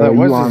yourself. Oh, no, bro. that was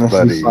you his honestly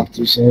buddy. fucked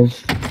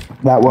yourself.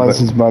 That was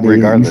But his buddy.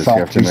 regardless, you you have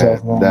fucked to admit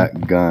yourself, man.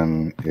 that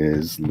gun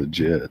is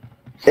legit.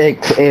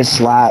 It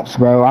slaps,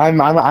 bro. I'm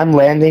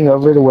landing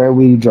over to where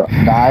we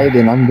died,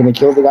 and I'm gonna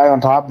kill the guy on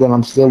top. Then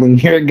I'm stealing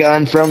your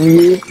gun from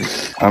you.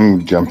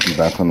 I'm jumping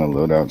back on the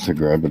loadout to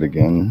grab it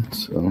again.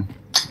 So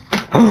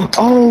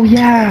Oh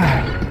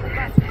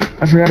yeah,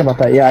 I forgot about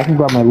that. Yeah, I can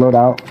grab my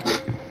loadout.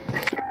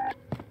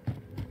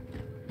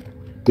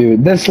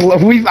 Dude,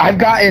 I've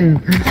gotten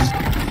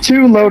 2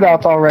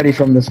 loadouts already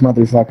from this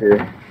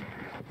motherfucker.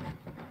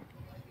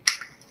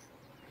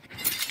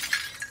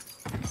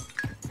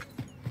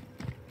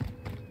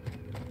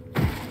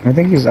 I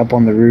think he's up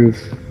on the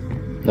roof.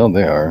 no,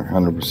 they are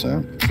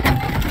 100%.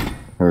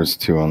 There's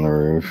 2 on the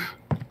roof.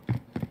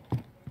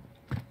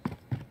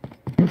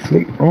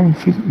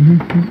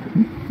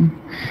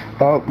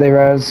 Oh, they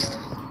rezzed.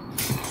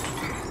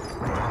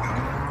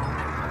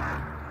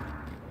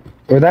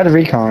 Or that a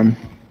recon?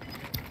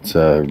 It's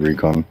a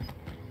recon.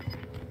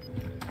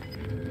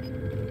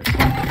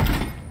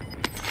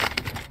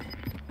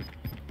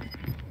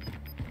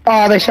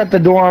 Oh, they shut the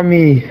door on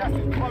me. Gas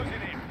is closing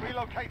in.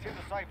 Relocating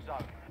the safe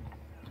zone.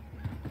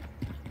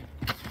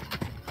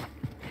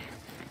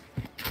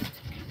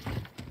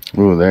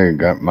 Ooh, there you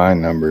got my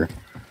number.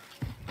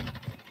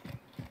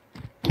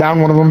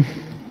 Down one of them.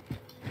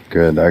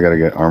 Good, I gotta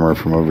get armor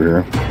from over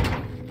here.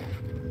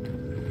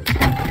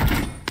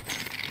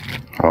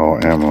 Oh,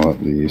 ammo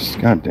at least.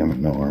 God damn it,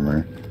 no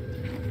armor.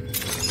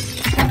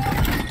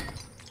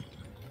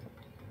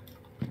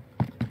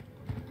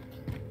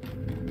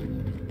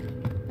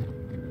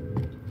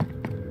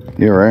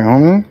 You alright,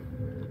 homie?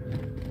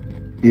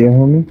 Yeah,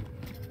 homie.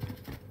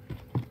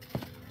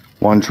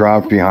 One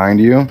drop behind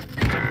you.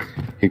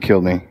 He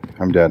killed me.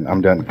 I'm dead.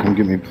 I'm dead. Come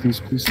get me. Please,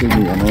 please save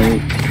me. I'm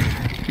alright.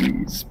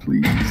 Please,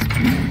 please,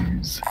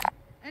 please.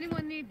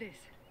 Anyone need this?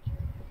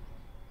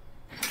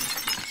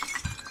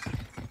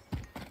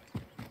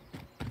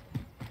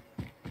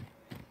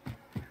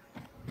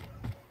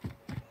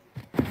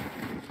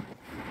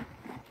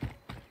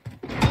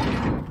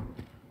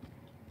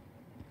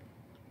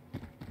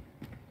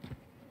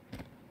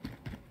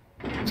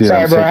 Dude,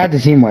 Sorry, I'm bro. safe. I had the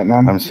team wipe,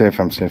 man. I'm safe.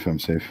 I'm safe. I'm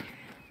safe.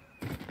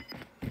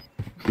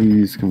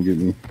 Please come get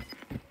me.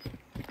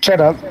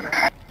 Shut up.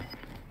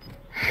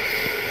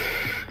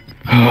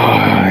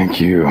 Thank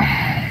you.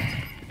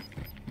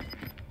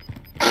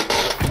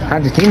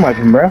 How's the team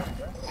working, bro?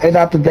 They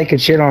thought that they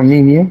could shit on me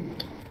and you.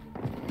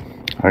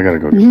 I gotta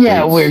go get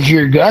Yeah, plates. where's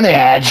your gun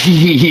at?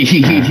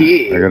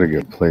 I gotta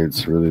get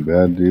plates really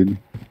bad, dude.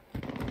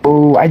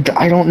 Oh, I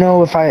don't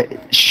know if I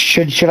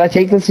should I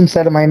take this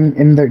instead of my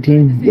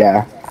M13?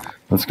 Yeah,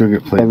 Let's go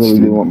get I plates, really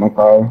do want my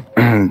car.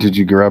 dude. Did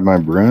you grab my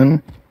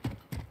Bruin?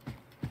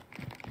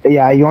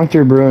 Yeah, you want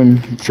your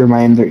Bruin for my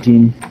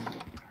M13.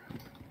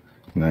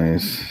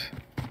 Nice.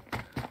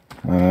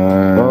 Boom,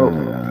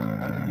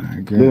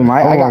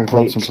 I got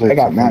found some plates. plates. I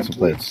got found mad some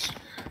plates.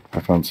 I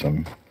found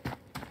some.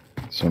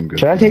 Some good.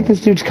 Should I take this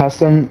dude's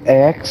custom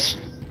AX?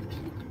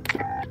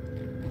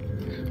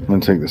 I'm gonna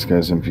take this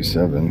guy's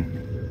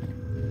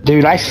MP7.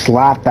 Dude, I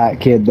slapped that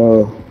kid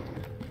though.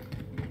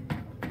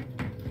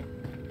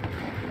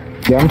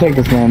 Yeah, I'm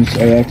taking this man's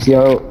AX.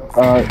 Yo,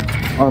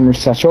 armor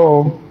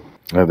satchel.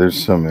 Oh,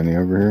 there's so many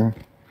over here.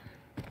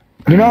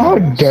 You know how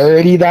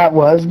dirty that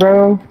was,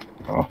 bro?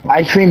 Oh,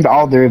 I creamed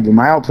all three of them.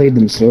 I outplayed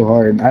them so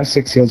hard. I have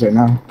 6 kills right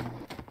now.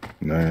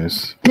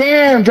 nice.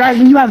 Damn,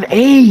 Dragon, you have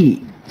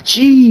 8.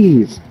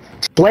 Jeez.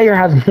 Slayer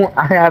has more.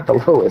 I have the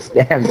lowest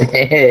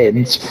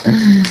damage.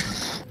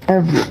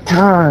 Every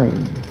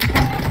time.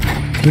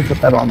 You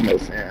put that on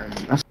this, man.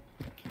 That's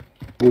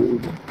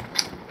rude.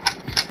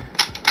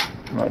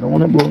 I don't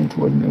want to blow him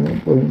toward me. I want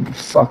to blow him the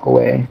fuck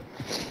away.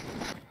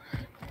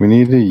 We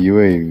need a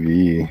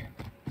UAV.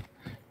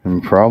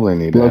 And probably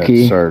need Low-key.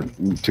 to start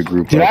to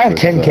group Dude, up. I have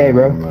with, 10K,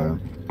 bro.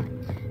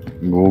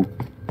 We'll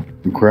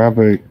grab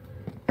a.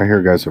 I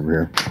hear guys over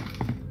here.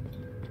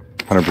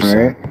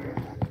 100%.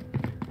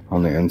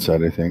 On the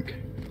inside, I think.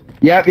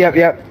 Yep.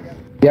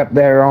 Yep,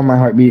 they're on my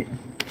heartbeat. Move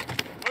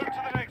to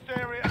the next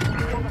area and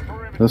secure the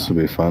perimeter. This will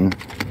be fun.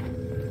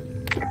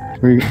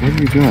 What are you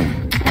doing?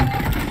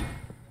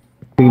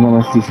 Picking on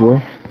my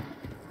C4.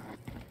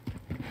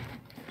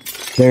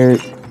 They're.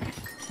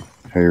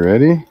 Are you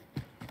ready?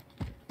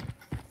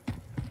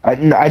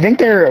 I think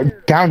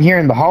they're down here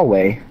in the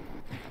hallway.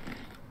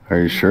 Are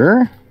you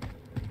sure?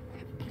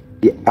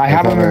 Yeah, I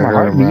have them in my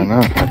heard him run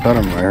heartbeat. up. I thought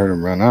I heard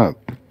him run up.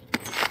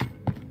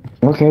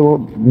 Okay, well,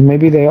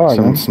 maybe they are.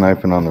 Someone's Then.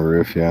 sniping on the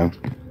roof, yeah.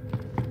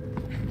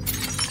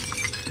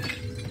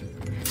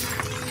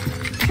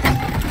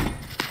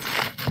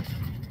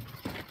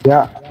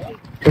 Yeah.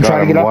 I'm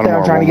trying to get up there.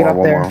 I'm trying to get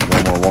up there. One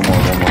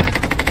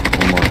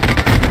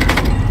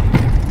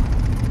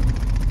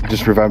more.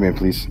 Just revive me,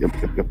 please. Yep.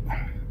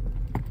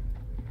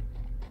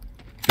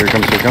 Here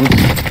he comes.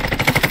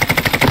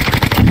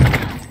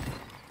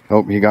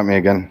 Oh, he got me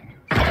again.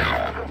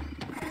 Oh,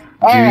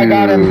 I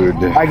got him.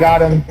 Dude. I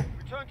got him.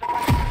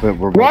 But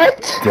we're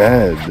What?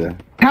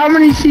 dead. How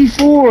many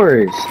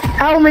C4s?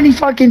 How many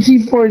fucking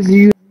C4s do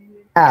you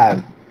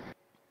have?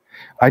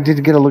 I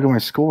did get a look at my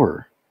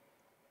score.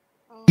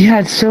 You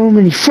had so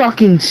many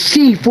fucking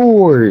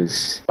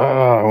C4s.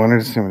 I wanted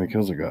to see how many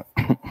kills I got.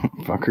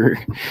 Fucker.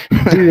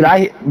 Dude,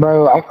 I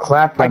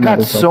clapped that I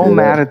got so motherfucker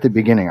mad up. at the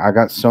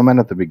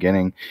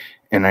beginning.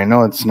 And I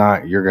know it's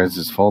not your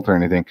guys' fault or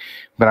anything,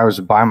 but I was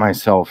by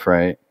myself,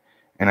 right?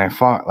 And I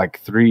fought like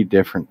 3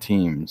 different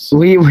teams.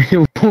 We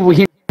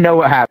know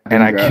what happened.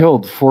 And I bro.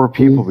 killed 4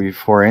 people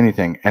before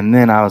anything. And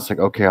then I was like,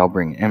 okay, I'll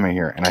bring Emma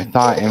here. And I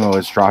thought Emma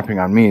was dropping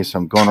on me, so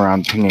I'm going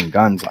around pinging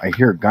guns. I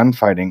hear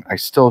gunfighting. I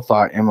still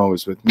thought Emma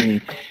was with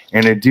me.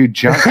 And a dude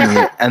jumped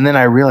me. And then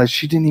I realized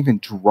she didn't even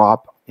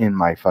drop in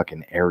my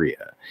fucking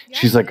area.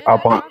 She's like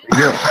up on...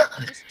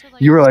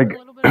 You were like...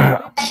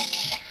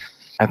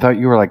 I thought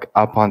you were like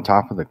up on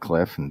top of the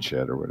cliff and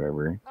shit or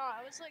whatever. Oh,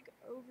 I was like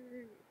over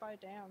by a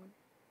dam.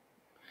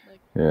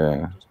 Like,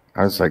 Yeah. just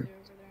I was like, over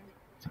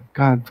there.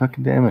 God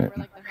fucking damn it. Over,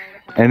 like, the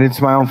hill. And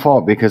it's my own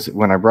fault because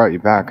when I brought you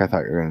back, I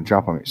thought you were going to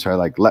drop on me. So I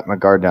like let my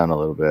guard down a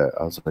little bit.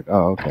 I was like,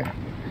 oh, okay.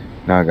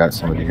 Now I got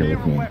somebody here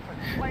with me.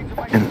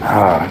 And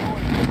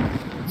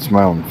it's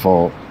my own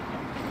fault.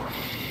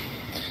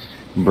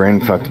 Brain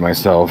fucked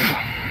myself.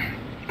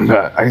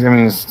 But I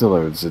mean, it's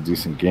a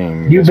decent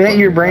game. You guys bent brought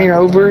your me brain back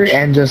a over bunch.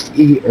 and just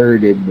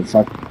eated the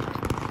fuck.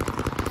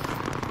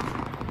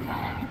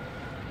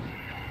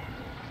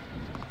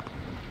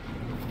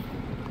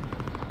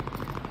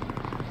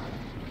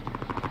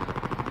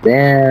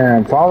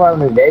 Damn, Fallout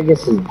New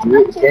Vegas is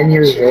 10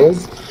 years old.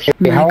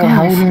 Hey, how old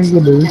are you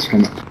going to this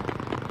one?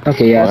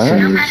 Okay, yeah, it's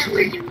 10 years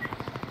old.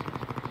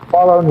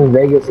 Fallout New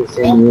Vegas is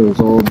 10 years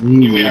old.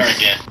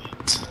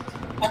 Jesus.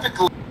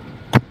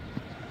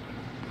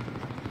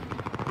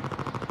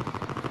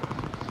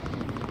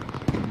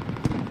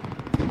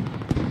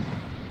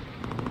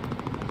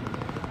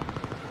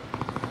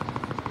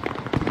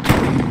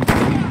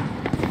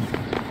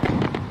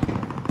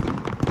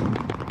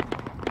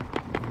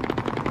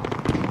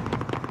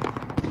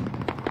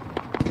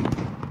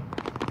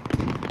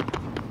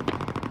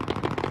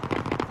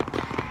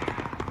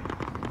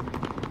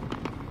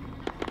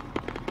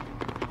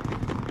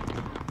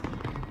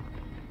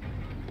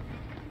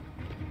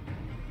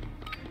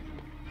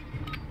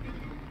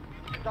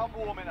 Done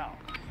warming up.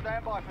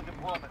 Stand by for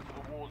deployment to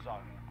the war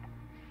zone.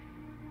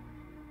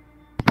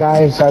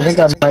 Guys, I think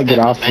I might get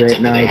off right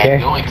now, they okay?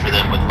 had going for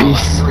them with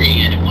Fallout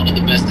 3, and one of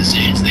the best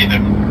decisions they've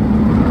ever.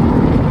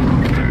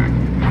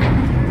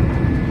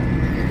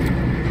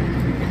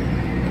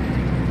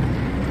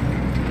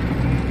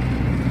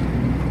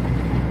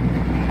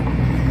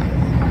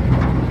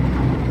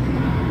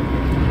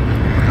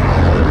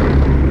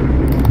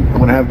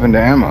 What happened to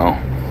ammo?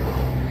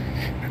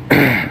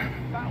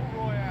 Battle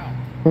Royale.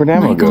 Where'd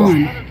ammo Mic go? on.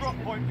 Set a drop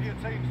point for your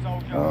team,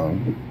 soldier.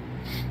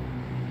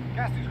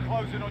 Gas is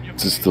closing on your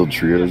Is it still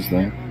position. trios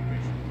then?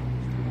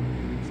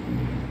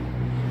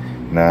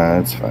 Nah,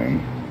 that's fine.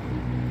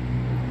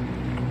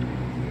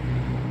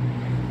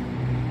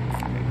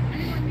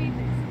 Anyone need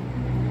this?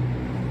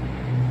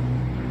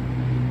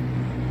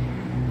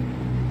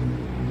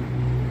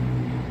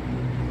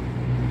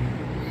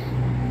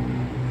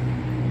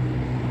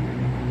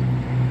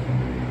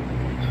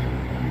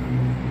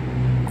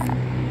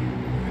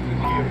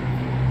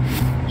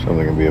 So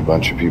there can be a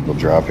bunch of people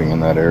dropping in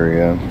that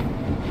area.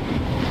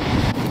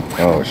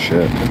 Oh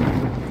shit.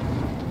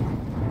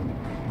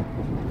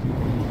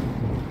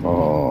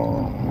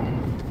 Oh.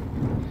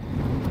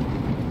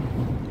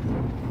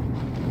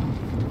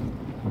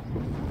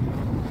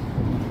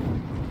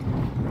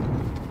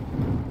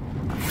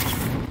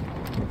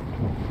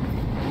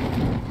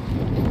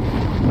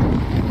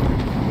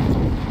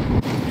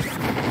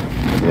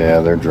 Yeah,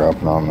 they're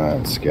dropping on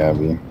that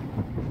scabby.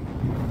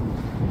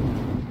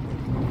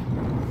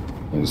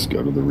 Just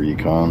go to the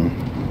recon.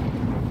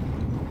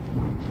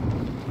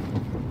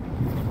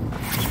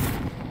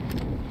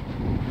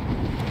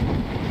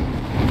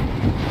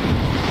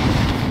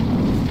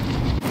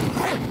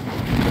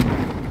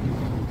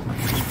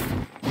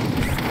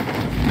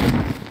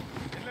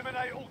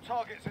 Eliminate all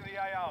targets in the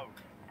AO.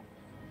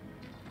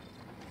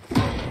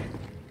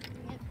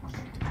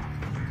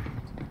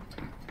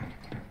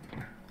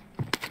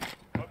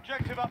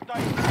 Objective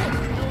update.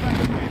 Secure that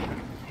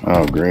position.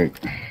 Oh, great.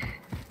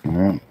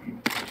 Alright.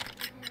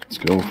 Let's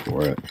go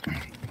for it.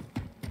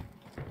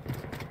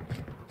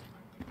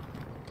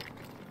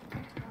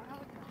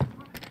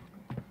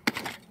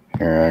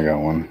 Here, I got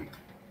one.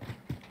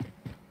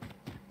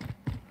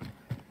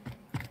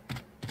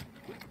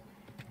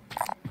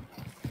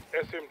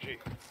 SMG.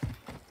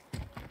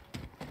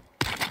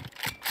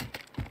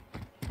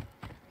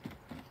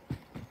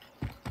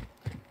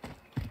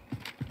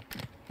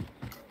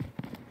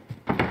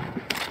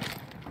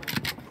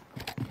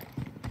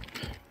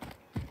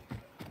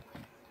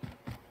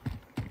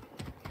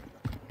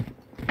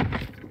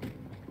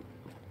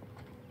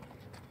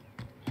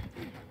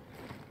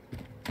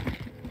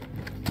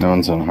 No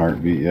one's on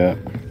heartbeat yet.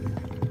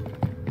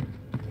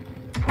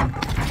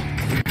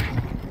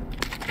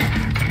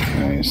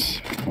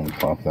 Nice. I'll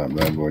pop that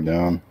bad boy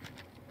down.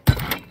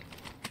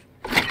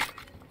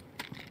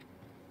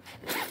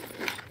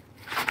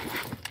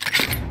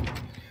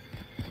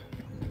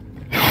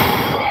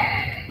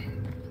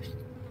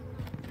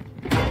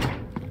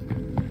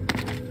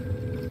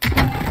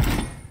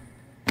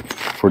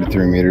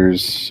 .43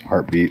 meters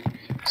heartbeat.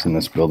 It's in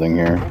this building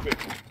here.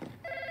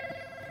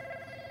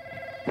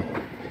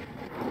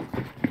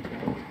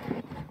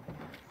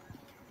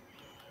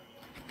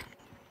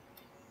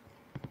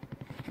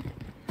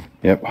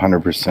 Yep,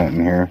 100%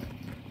 in here.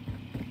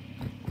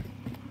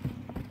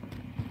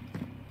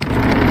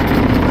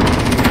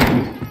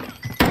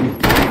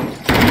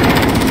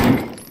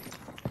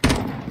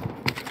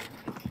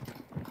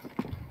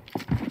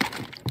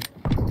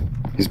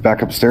 He's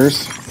back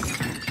upstairs.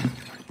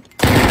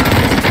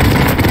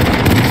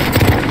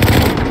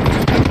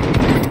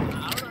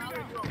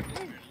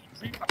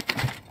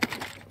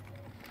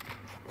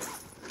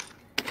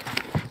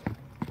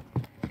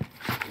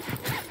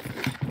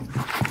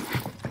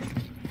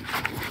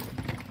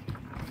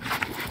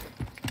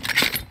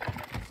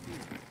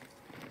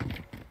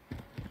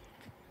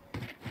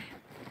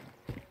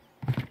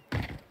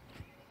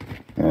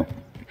 Yeah.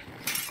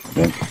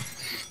 Yep.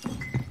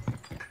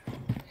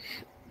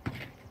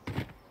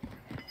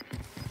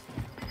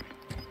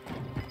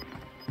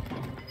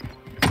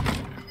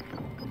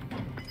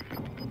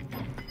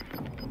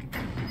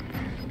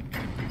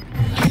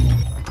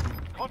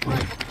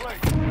 Contract complete.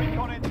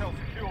 Recon intel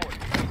secured.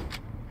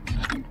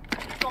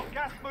 You've got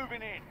gas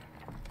moving in.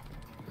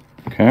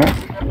 Okay.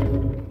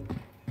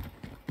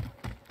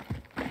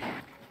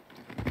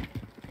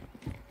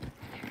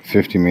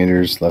 .50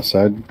 meters left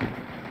side.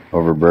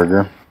 Over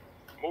burger.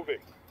 Moving.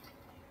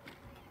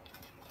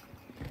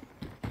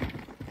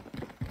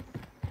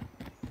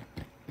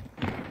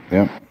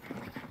 Yep.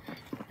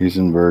 He's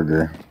in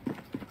burger.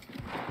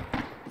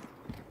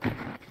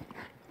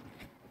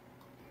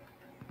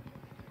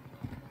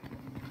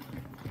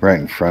 Right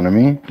in front of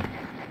me.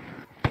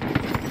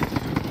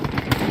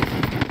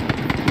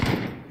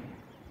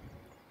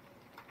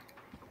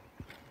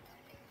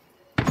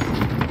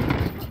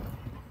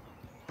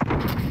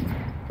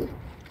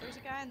 There's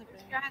a guy in the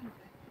van.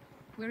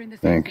 We're in the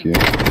safe Thank zone. you.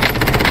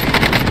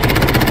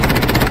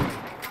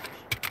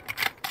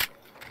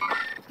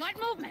 Got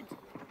movement.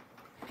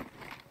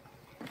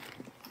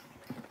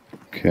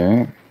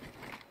 Okay.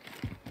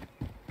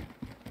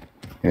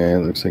 Yeah,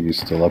 it looks like he's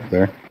still up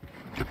there.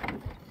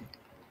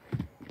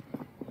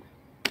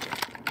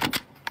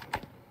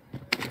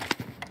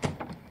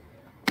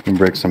 Can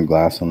break some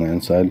glass on the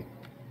inside.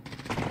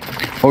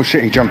 Oh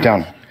shit, he jumped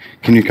down.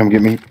 Can you come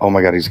get me? Oh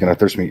my god, he's gonna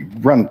thirst me.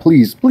 Run,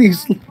 please,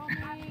 please.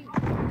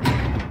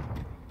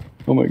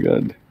 Oh my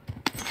god.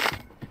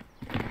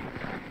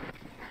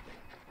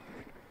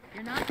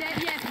 You're not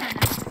dead yet, Hannah.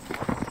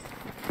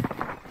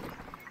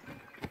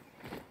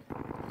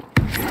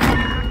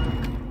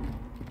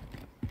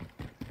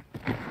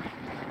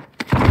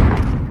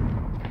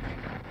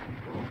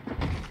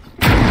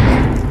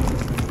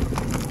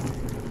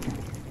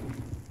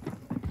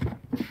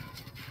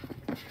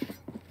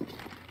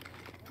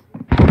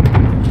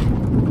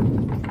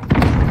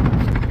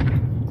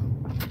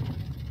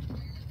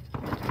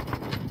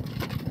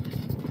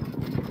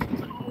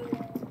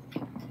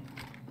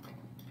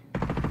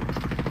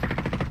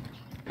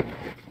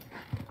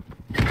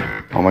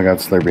 Oh my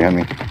god, Slayer behind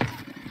me.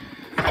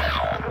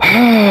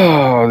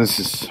 Oh, this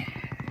is...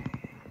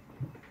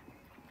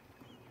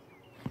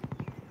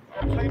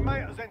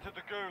 Teammate has entered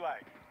the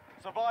Gulag.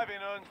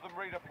 Surviving earns them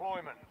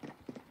redeployment.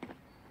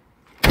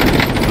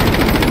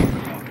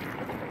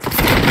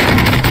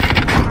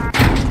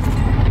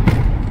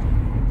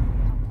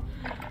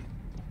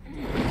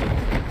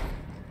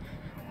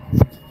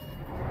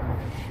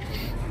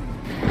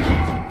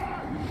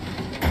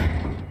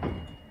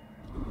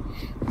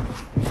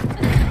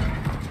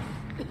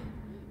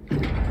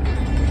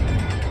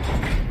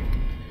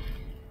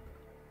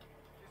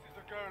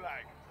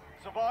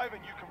 Survive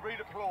and you can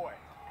redeploy.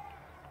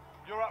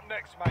 You're up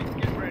next, mate.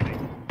 Get ready.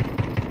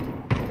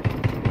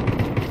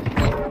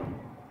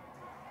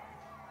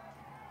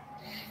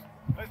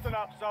 Listen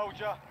up,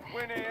 soldier.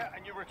 Win here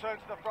and you return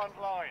to the front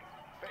line.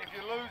 But if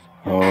you lose...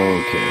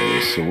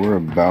 Okay, so we're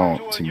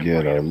about to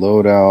get our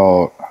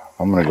loadout.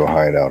 I'm gonna go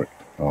hide out.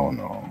 Oh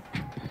no.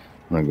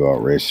 I'm gonna go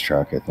out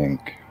racetrack, I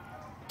think.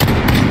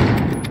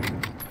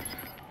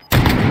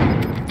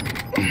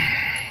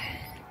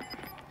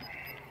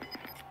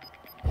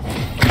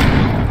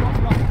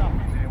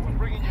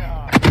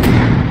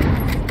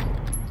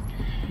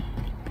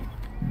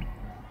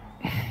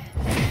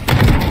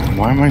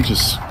 Why am I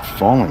just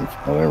falling?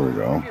 Oh, there we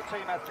go. Your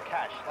team has the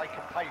cash. They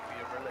can pay for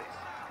your release.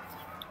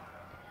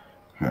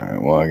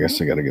 Alright, well, I guess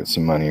I gotta get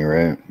some money,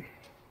 right?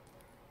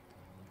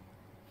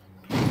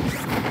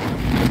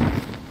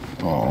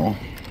 Oh.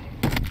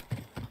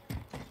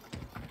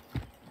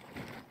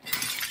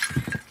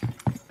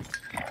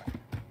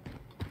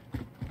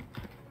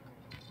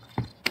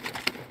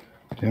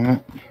 Damn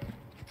it.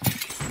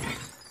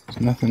 There's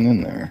nothing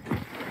in there.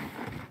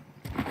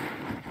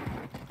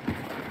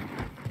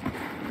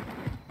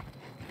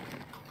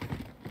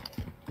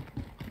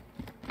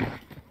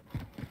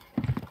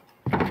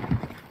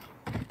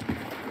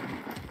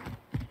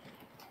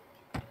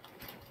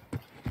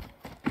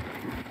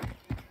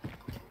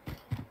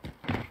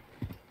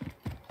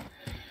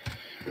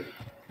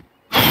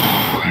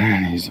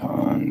 And he's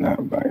on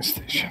that buy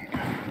station.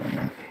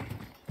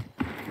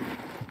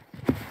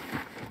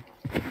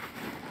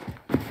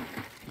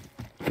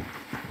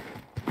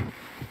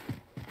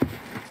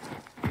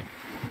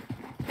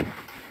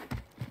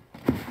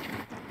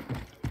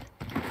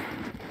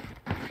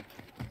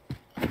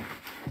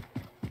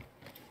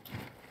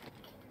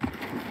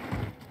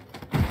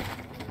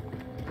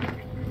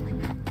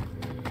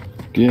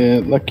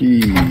 Get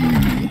lucky.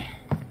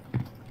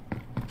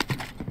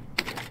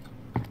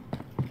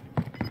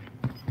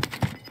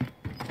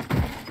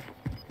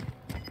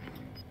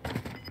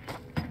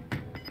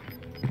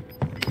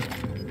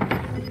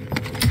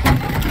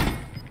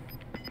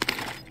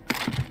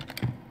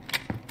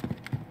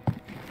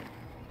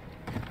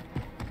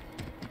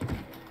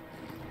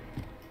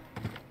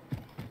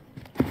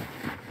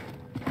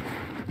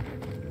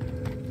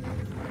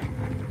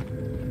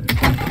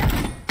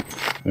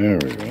 There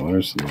we go.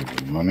 There's a little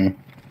bit of money.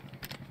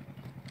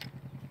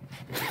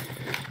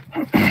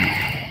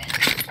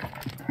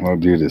 Well,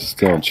 dude is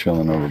still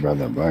chilling over by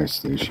that buy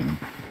station.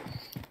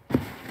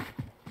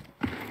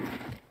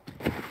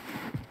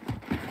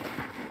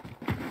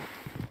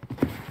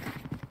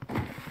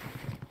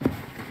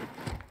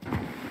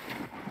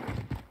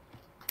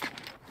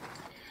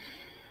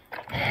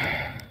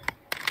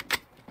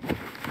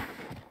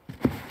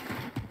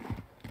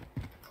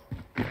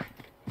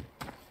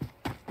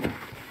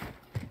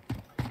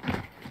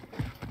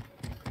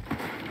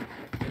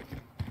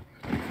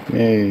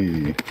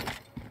 Yay.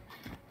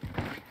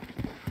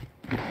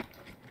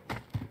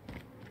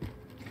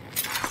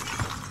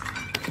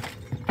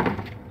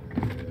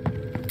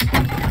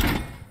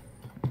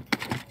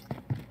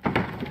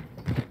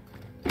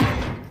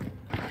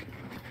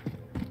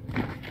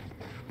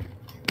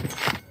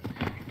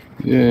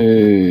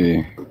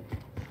 Yay.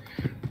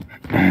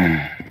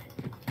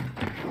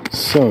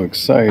 So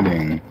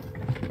exciting.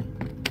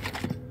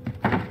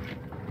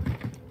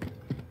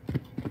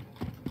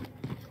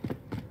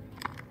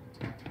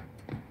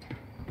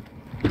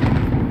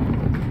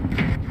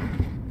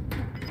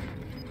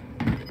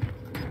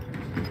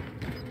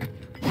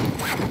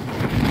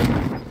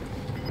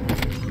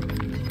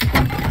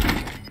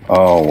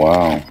 Oh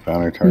wow,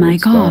 bounty target's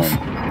Mic off.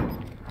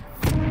 done.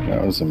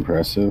 That was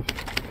impressive.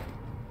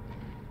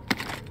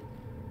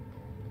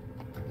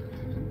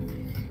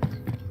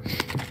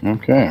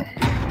 Okay.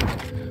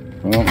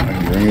 Well, I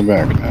can bring you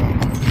back now.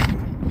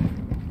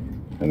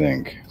 I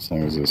think, as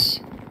long as this...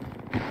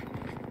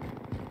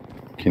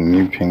 Can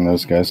you ping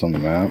those guys on the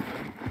map?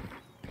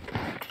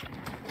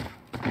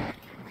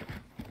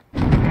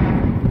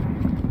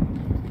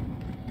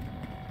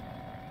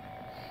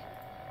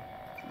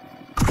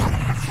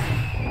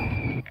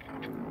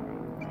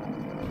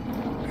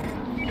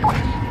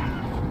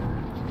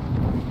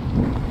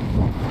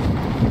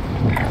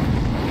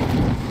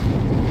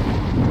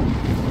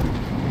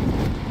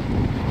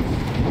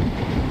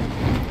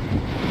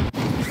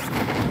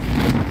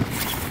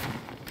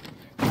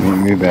 Meet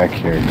me back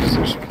here because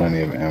there's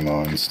plenty of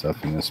ammo and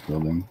stuff in this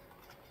building.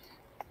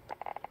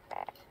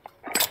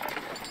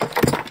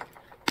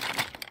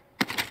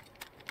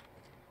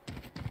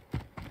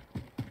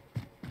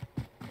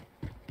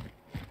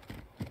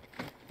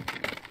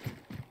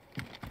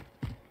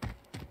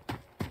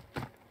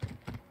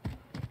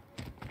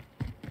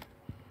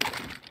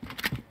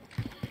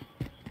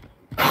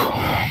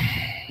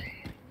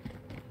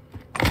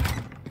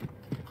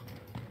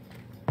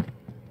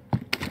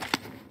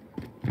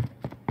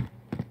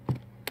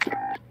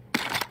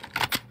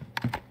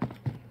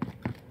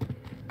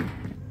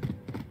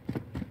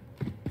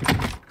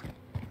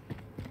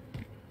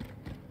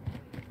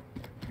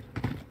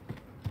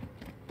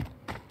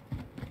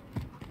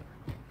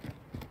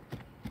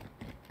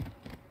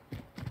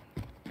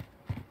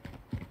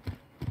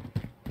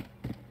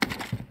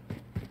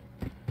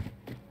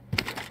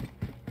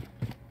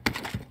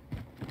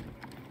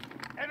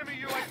 Enemy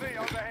UAV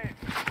overhead.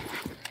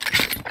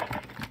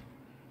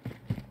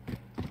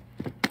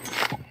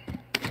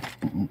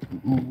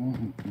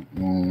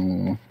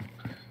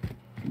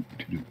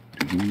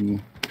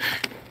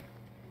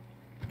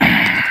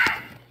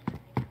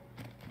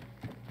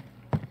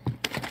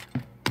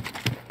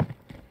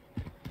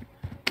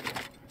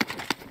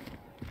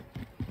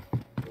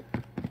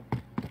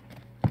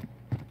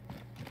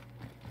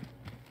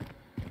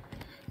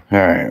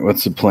 Alright,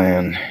 what's the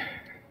plan?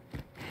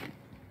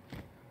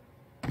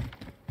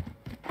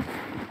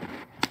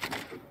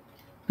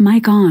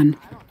 Mic on.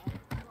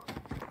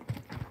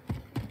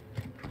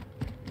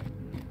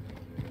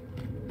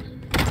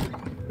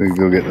 We can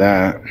go get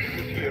that.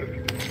 Yeah,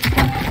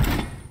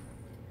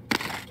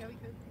 we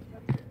could.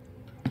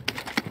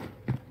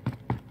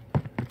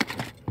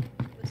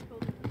 This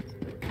building is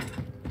good.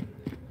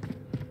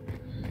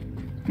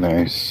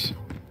 Nice.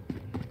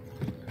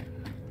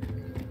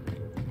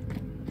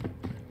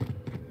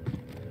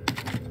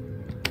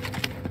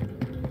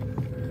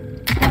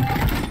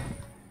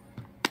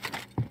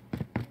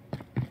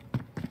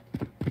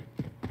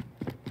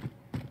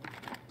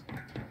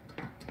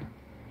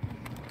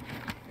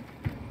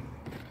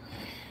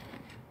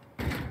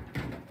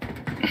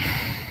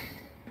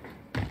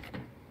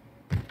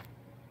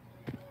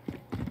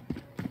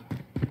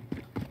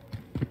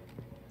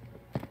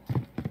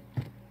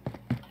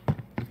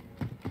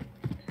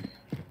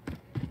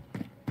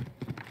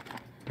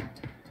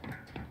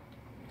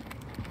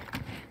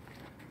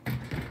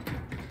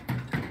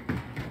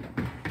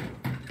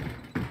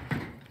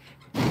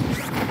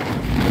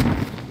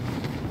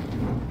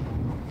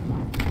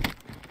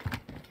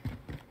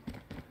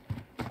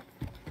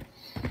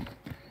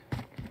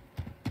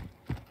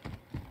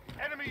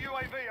 Enemy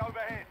UAV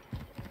overhead.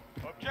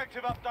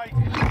 Objective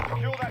updated.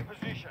 Secure that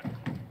position.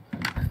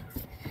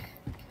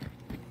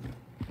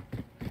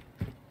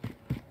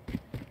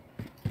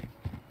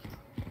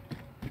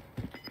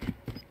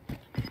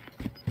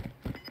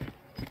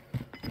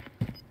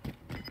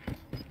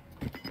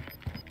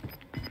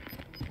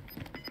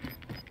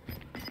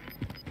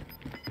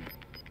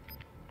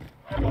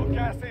 Got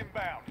gas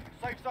inbound.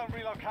 Safe zone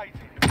relocated.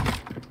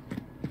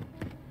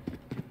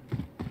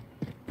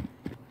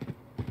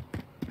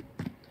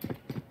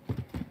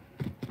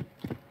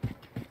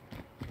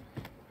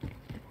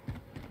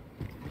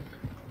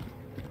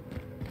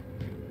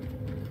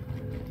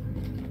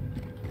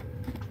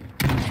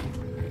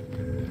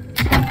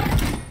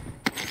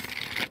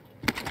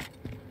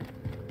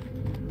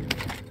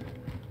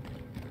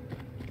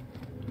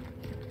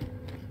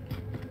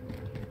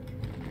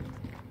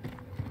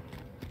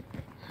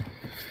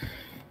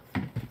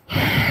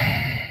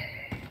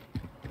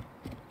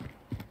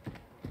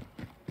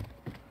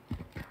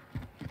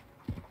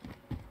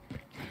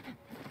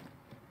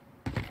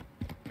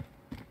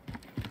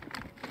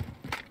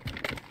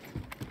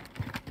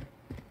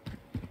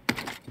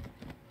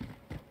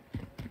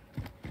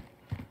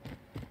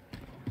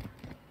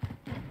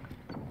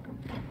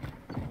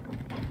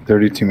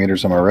 $32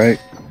 meters on my right.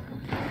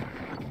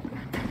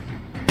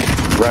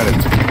 Right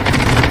at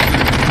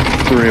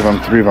three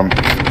of them.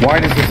 Why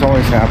does this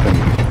always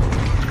happen?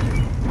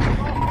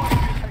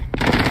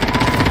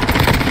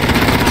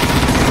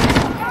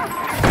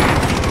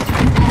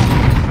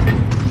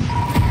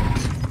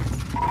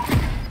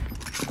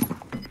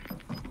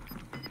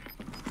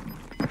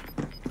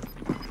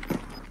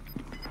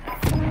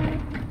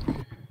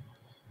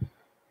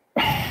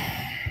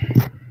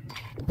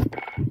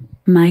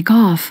 Mic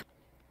off.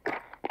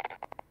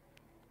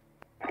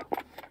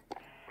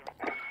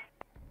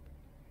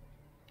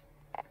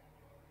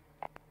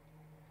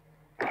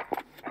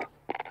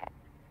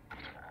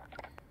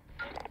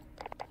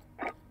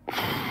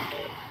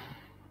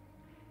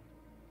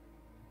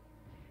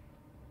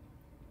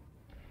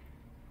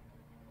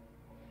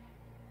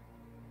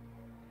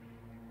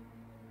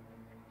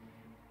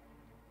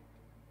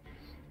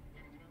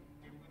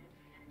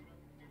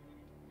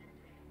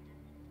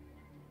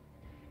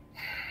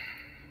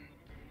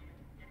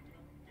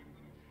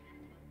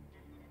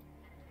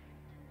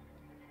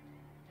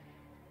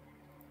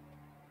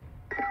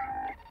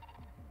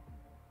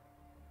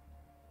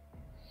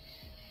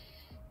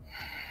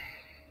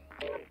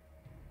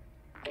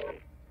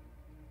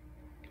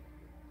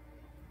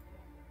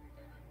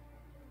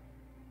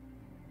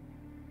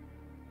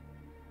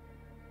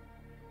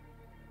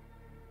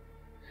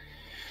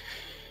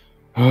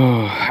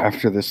 Oh,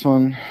 after this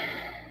one,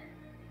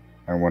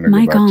 I want to go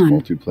Mic back on. to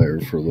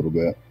multiplayer for a little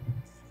bit.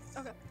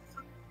 Okay.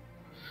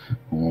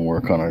 I'm gonna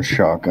work on a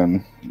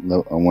shotgun.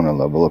 I want to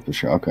level up a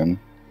shotgun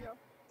Yeah.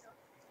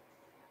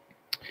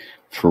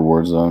 for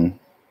Warzone.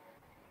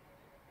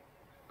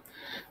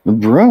 The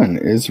run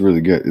is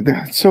really good.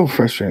 That's so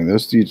frustrating.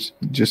 Those dudes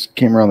just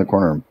came around the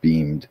corner and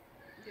beamed.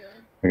 Yeah.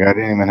 Like, I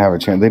didn't even have a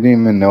chance. They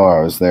didn't even know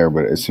I was there,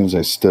 but as soon as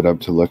I stood up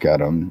to look at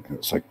them, it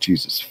was like,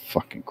 Jesus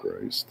fucking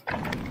Christ.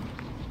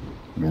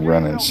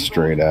 Running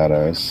straight at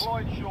us.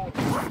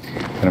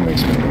 Kind of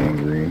makes me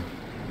angry.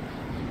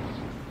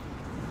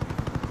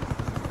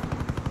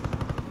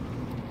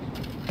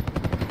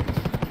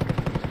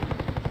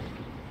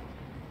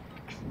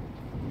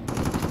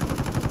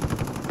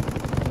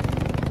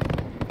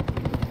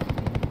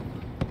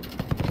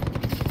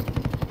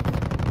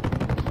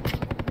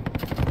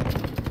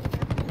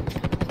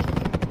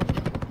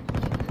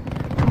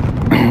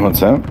 What's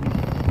that?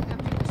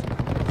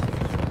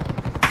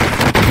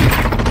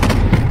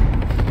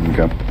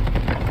 Okay.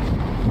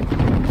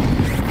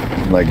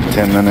 Like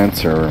 10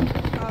 minutes or...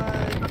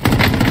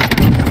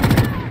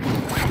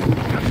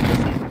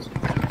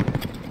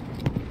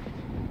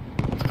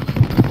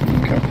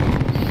 Okay.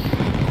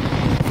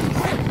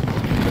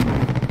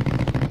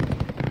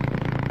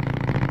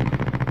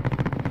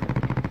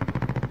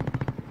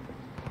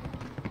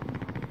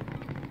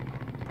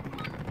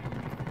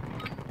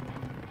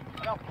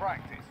 Enough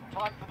practice.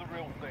 Time for the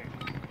real thing.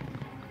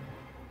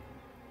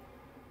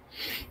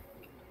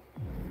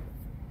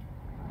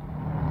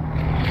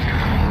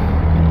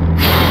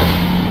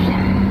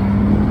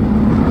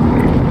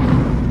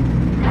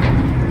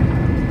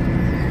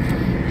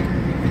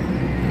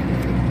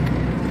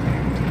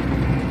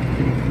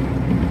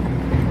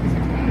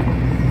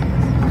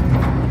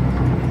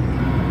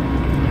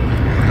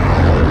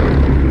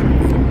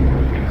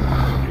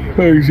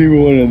 I see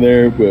one in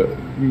there, but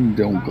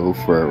don't go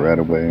for it right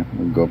away.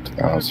 We'll go up to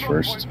the house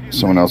first. If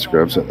someone else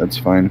grabs it, that's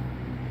fine.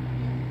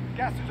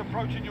 Gas is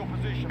approaching your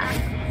position. Head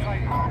to the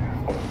safe zone.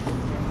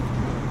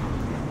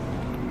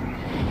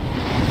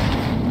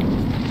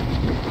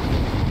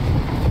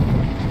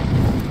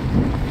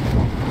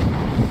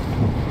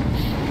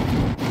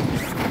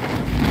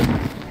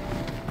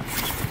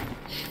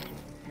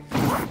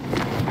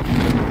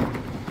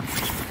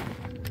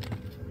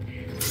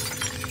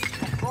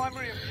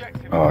 Primary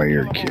objective. Oh,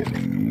 you're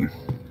kidding me.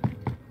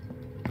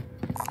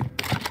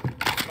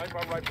 Make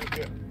my rifle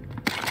here.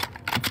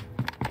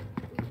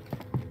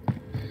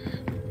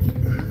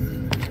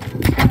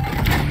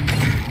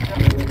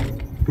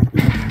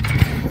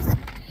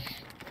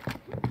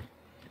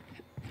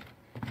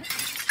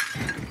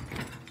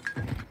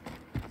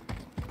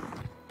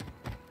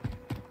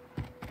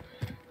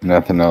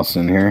 Nothing else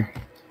in here?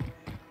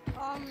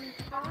 There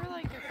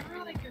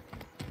were like a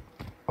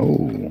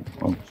Oh,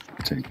 I'll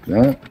take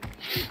that.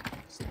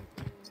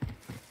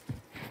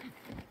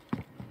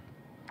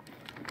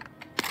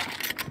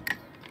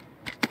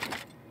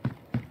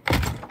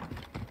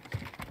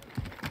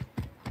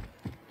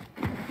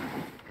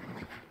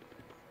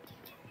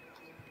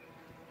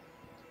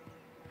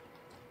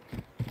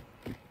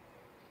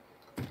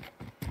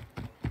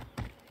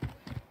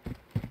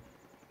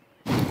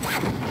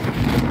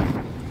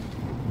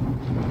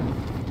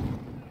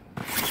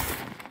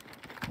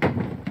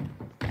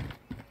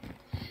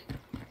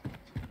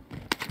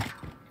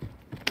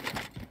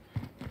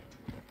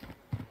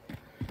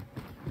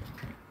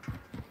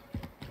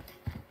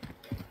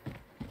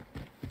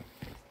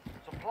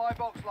 Supply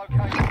box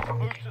located.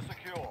 Move to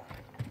secure.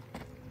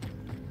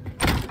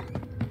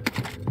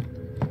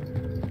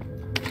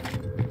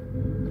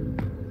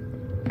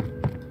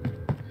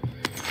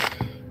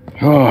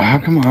 Oh, how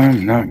come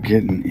I'm not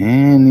getting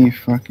any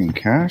fucking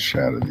cash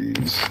out of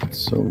these? It's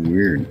so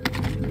weird.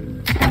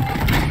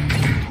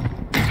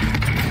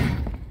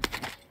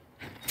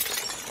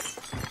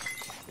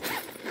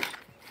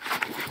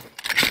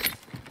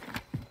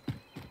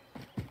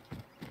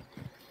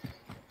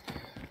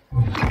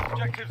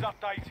 Objectives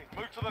updated.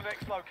 Move to the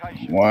next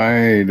location.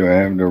 Why do I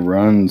have to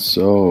run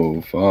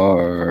so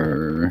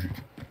far?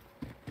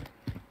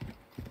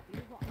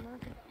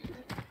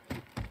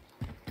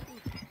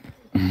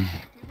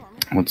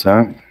 What's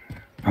that?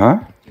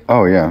 Huh?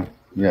 Oh, yeah.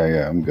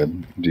 Yeah, I'm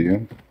good. Do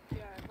you? Yeah,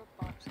 I have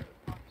a box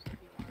of pops if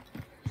you want.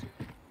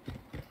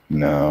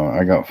 No,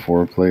 I got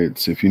 4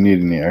 plates. If you need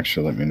any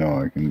extra, let me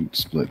know. I can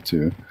split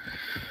too.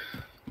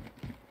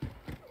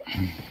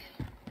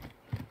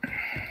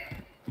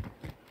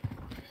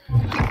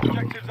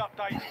 Objectives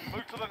updated.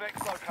 Move to the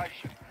next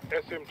location.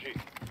 SMG.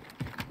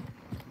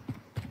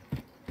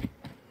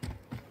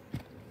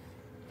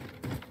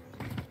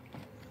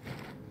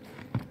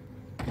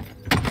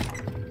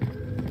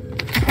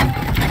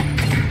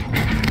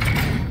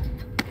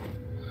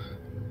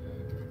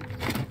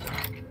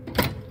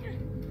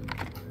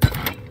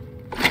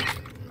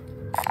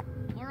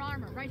 More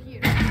armor right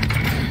here.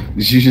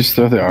 Did you just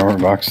throw the armor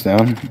box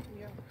down?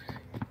 Yeah.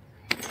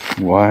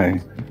 Why?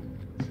 And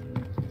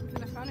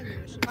I found a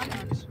munitions box,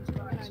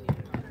 and I needed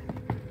it.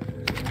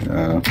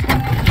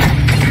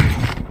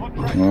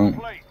 Contract Well.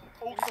 complete.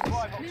 All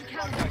supply Mid boxes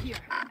caliber located. here.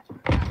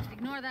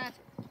 Ignore that.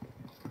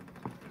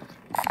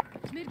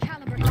 Mid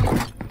caliber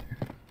here.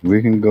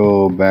 We can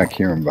go back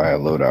here and buy a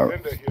loadout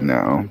Vendor here.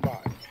 now. Goodbye.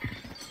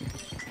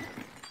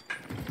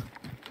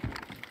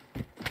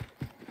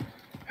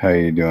 How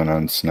you doing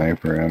on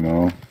sniper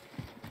ammo? I'm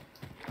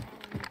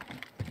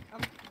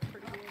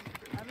pretty good.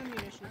 I have a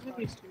munitions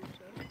box too,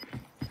 so.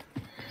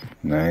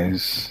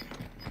 Nice.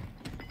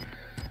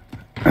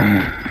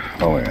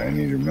 Oh yeah, I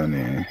need your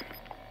money.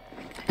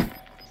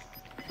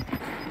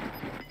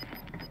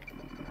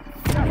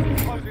 Gas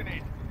is closing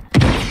in.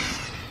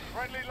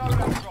 Friendly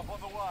loadout drop on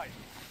the way.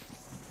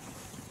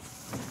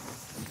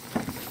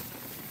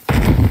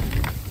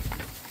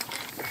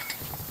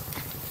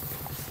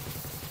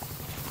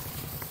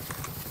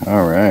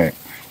 Alright,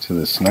 to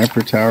the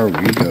sniper tower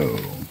we go.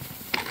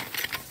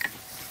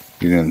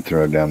 You didn't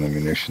throw down the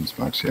munitions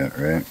box yet,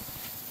 right? No.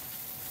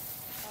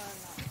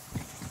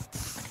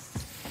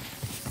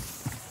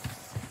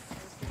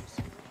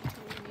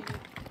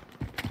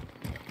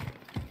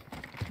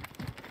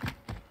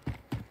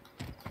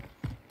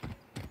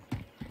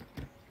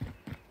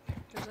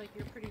 Because, like,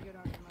 you're pretty good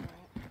on ammo,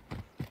 right?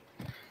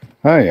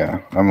 Oh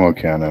yeah, I'm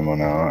okay on ammo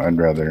now. I'd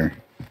rather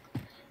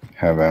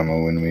have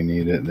ammo when we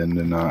need it than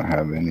to not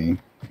have any.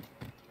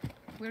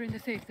 We're in the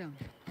safe zone.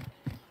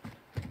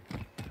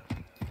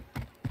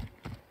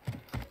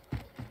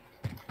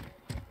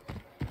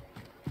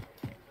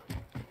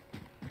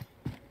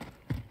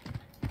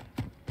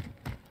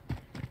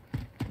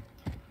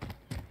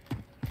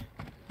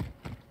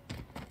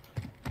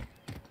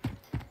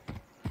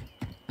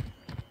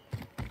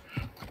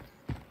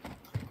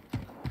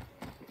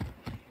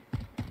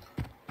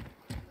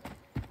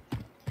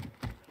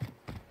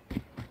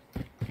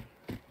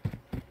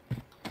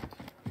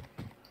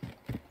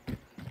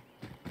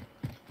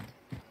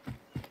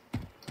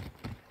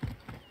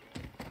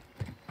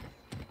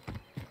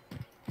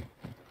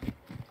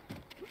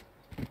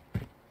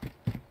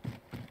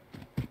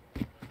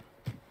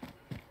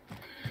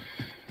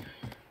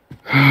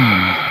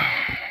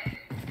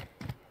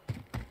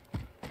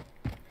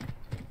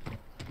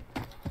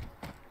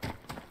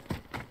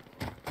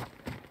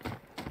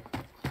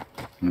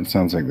 It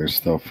sounds like there's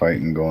still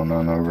fighting going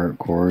on over at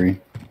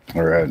Quarry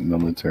or at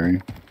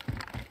military.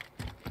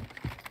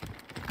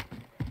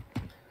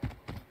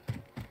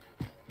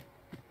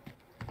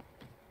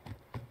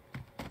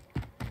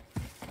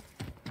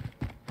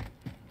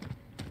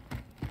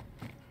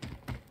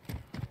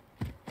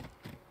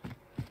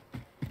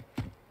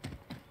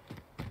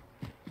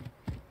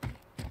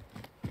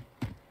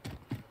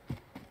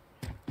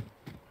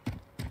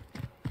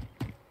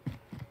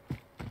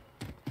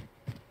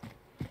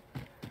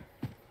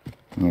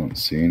 I don't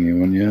see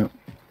anyone yet.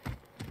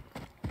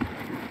 Where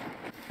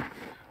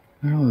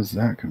the hell is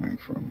that coming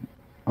from?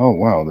 Oh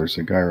wow, there's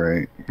a guy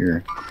right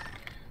here.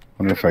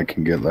 Wonder if I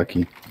can get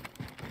lucky.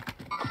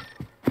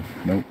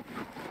 Nope.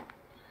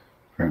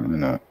 Apparently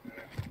not.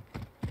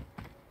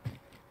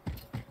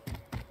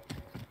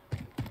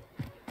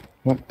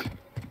 What?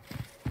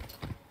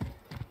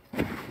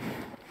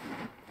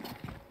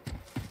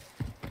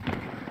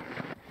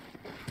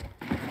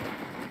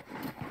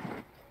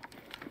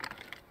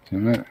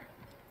 Damn it.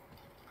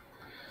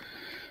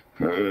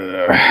 Be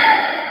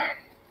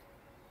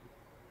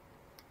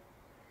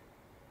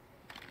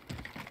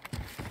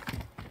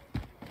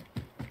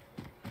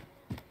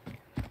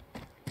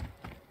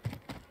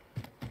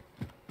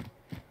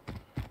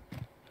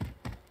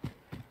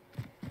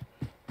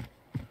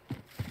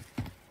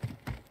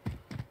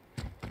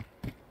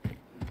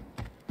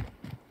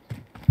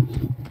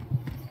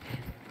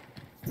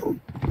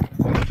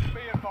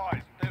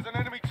advised, there's an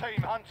enemy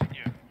team hunting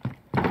you.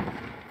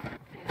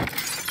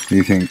 Do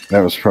you think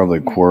that was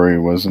probably Quarry,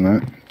 wasn't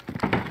it?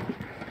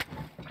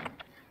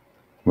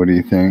 What do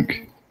you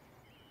think?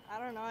 I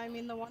don't know. I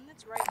mean, the one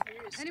that's right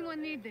here is. Anyone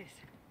still need this?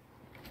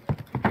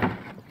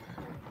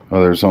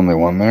 Oh, there's only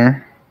one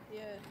there?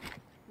 there. Yeah,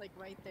 like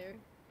right there.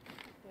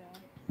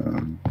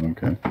 Yeah.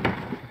 Okay.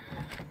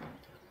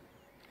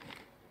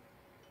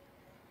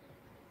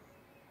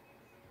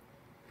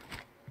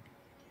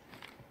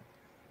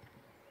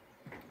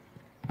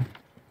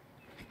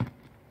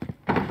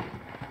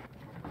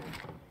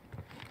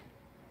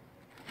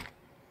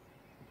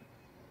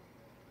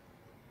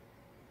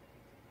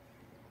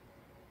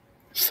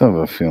 still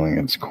have a feeling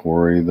it's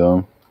Corey,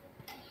 though.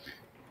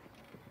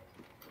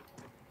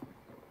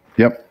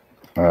 Yep.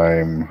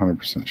 I'm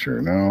 100%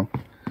 sure now.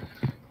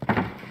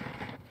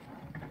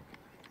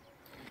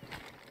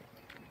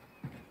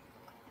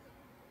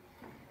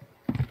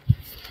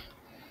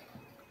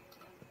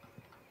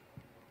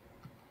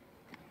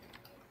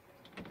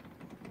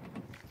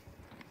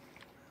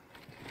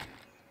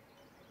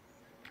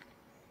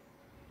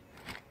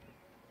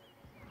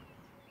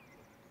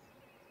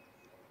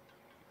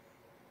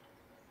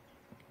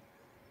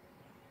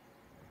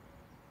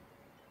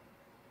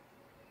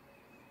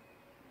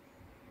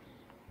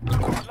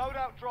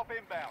 Loadout drop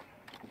inbound.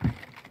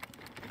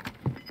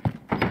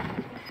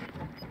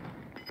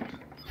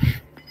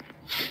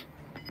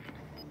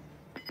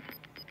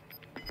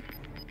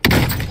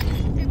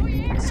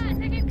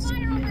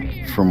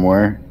 From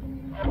where?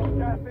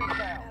 Gas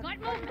inbound. Got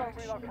movement.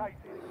 Relocated.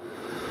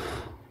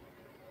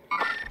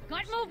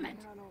 Got movement.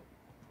 I don't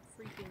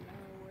freaking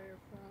know where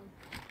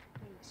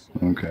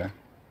from. Okay.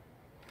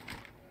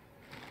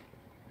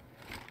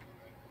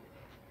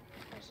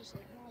 I was just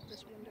like, not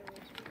this window.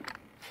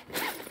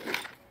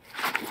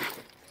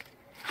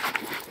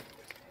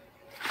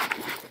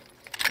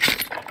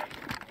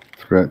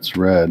 Threats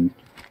red.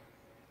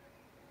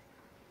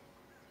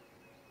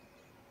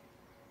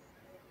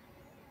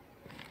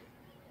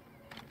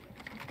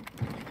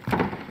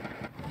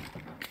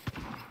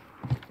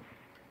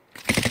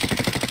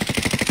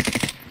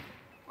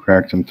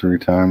 Cracked him 3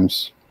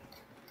 times.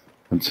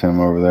 That's him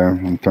over there.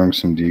 I'm throwing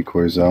some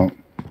decoys out.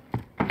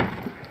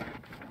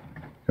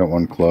 Got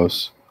one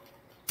close.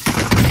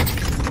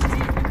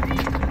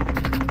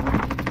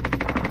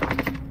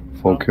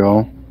 Full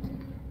kill.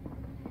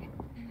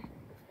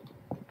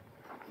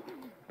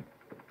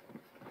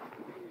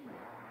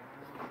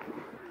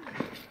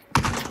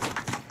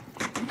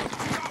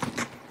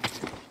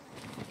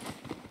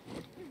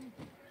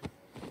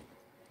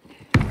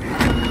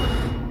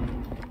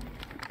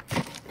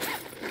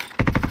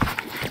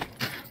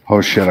 Oh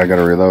shit, I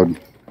gotta reload.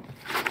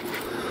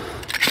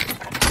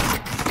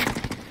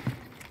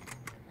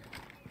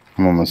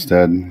 I'm almost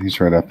dead.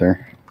 He's right out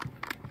there.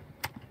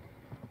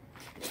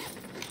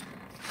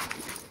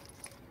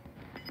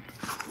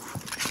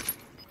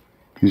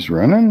 He's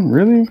running?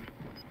 Really?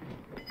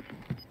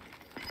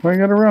 Why you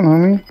gotta run,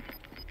 homie?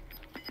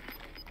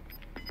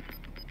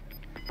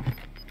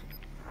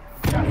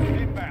 Gas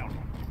inbound.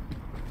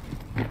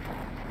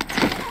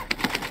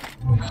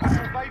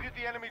 Evaded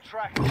the enemy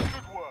track. Good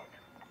work.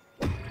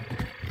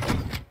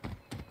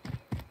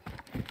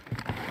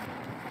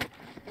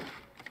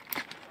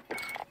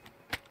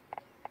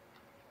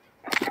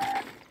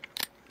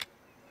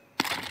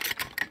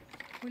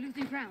 We're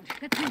losing ground.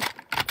 Let's move.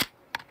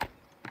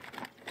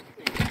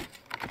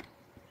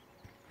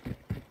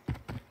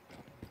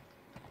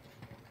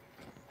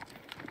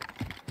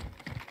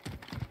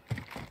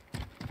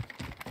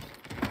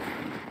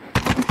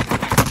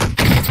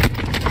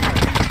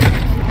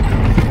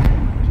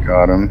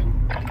 Got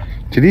him.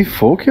 Did he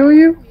full kill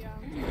you? Yeah.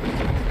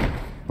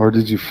 Or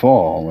did you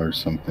fall or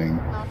something?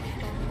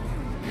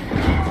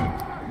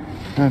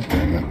 God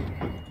damn it.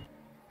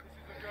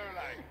 This is the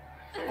Gulag.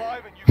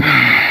 Survive and you can...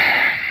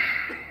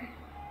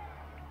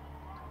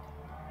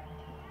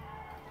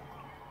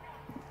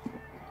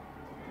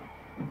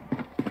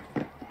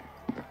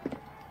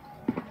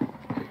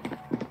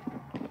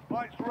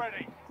 Fight's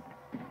ready.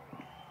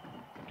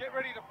 Get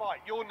ready to fight.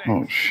 You're next.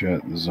 Oh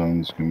shit, the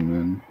zone's coming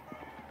in.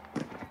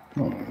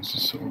 Oh, this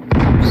is so weird.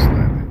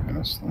 Slightly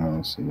past the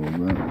house a little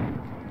bit.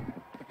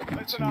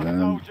 Not Listen too up, bad.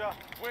 soldier.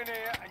 Win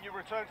here and you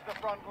return to the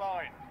front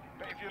line.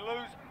 But if you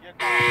lose, you're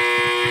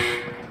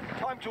done.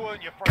 Time to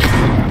earn your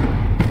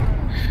freedom.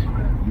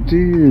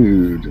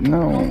 Dude,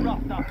 no. All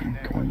roughed up in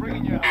there. We're Going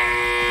bringing you down.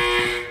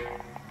 home.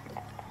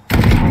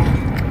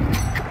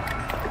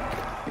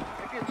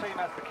 If your team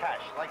has the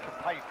cash, they can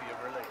pay for your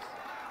release.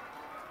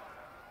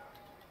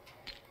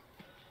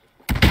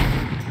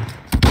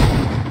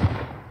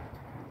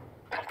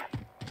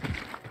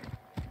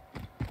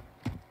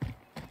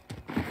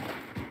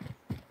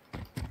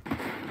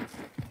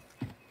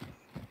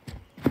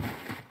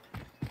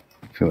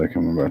 I feel like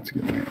I'm about to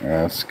get my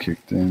ass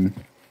kicked in.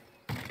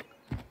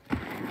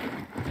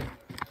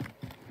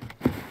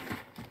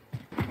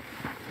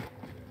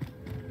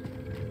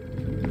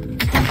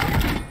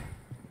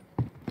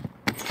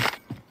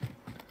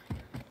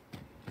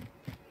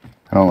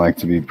 I don't like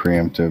to be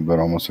preemptive, but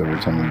almost every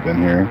time we've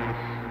been here,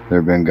 there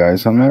have been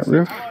guys on that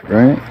roof,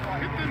 right?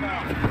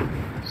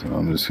 So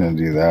I'm just gonna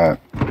do that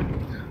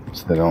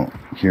so they don't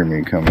hear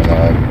me coming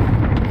up.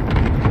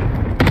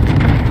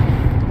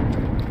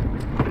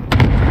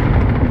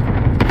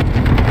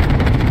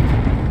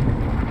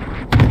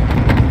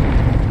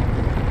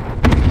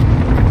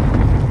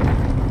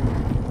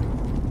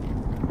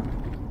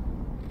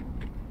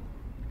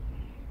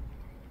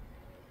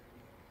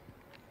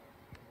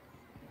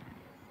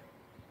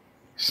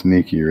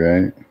 Sneaky,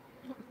 right?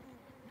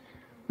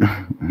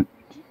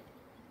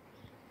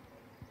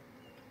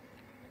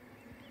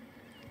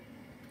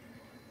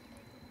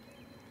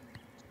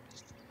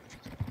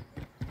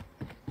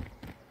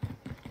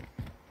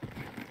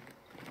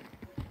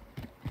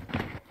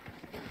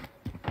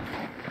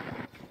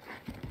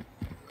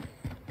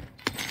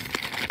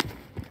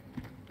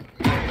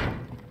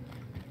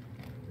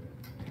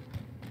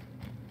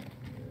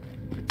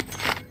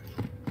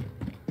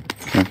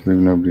 I believe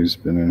nobody's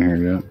been in here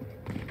yet.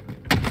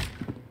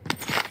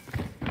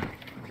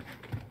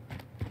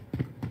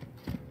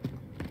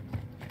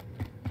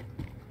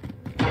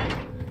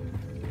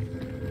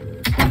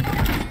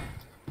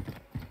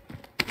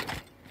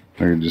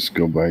 I could just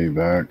go buy you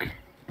back.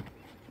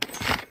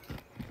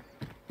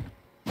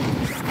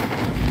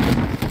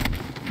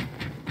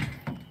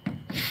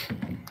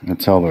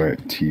 That's all the right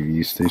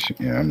TV station.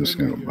 Yeah, I'm just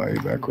gonna go buy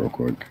you back real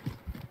quick.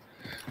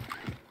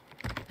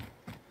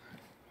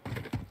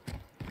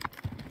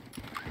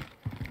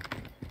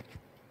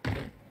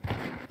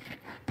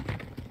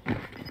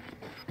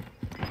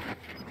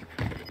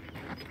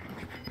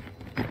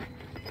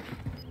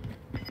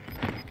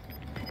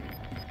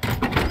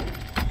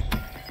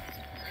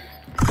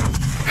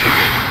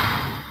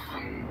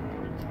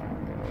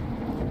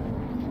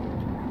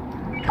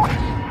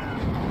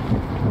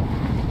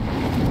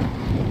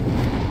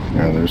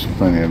 Yeah, there's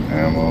plenty of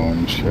ammo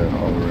and shit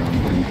all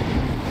around me.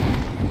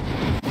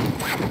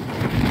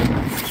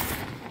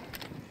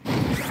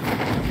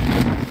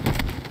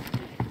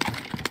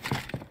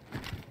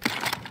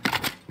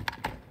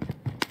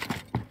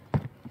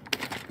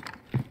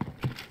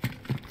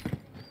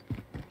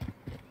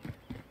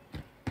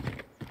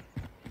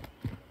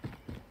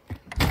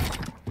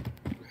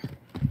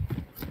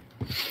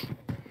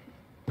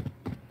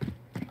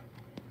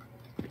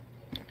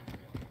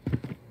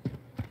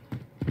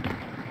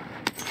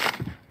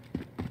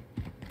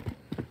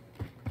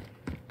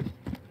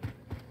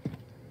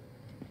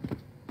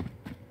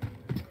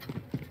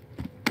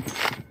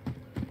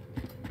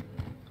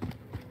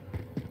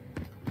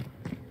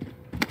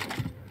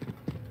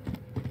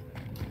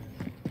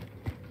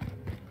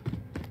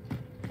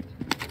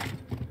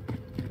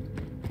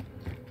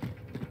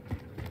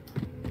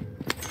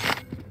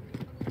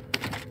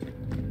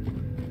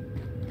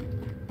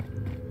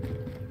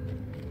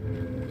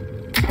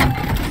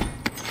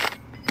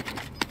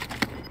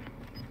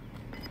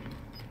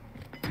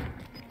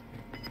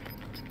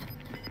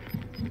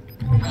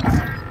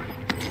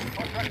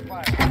 Contract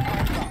failed.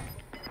 Time's up.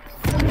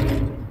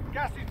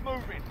 Gas is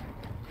moving.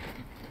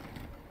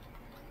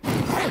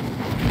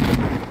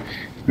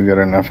 We got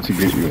enough to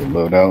get you a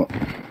loadout.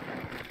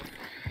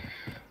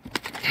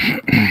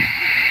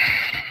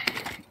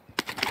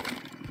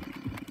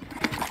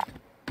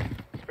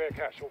 Spare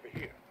cash over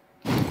here.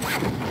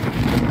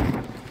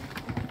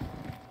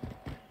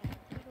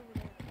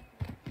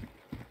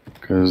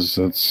 Because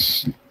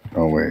that's...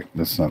 Oh wait,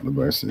 that's not the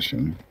buy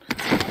station.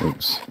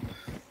 Oops.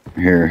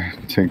 Here,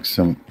 take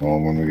some... Well,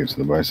 when we get to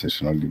the buy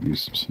station, I'll give you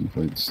some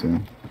plates too.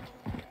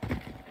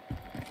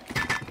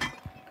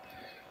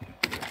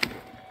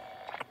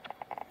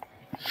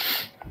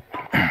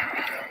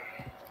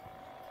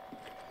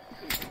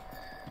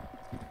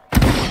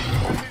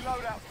 Friendly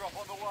loadout drop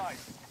on the way.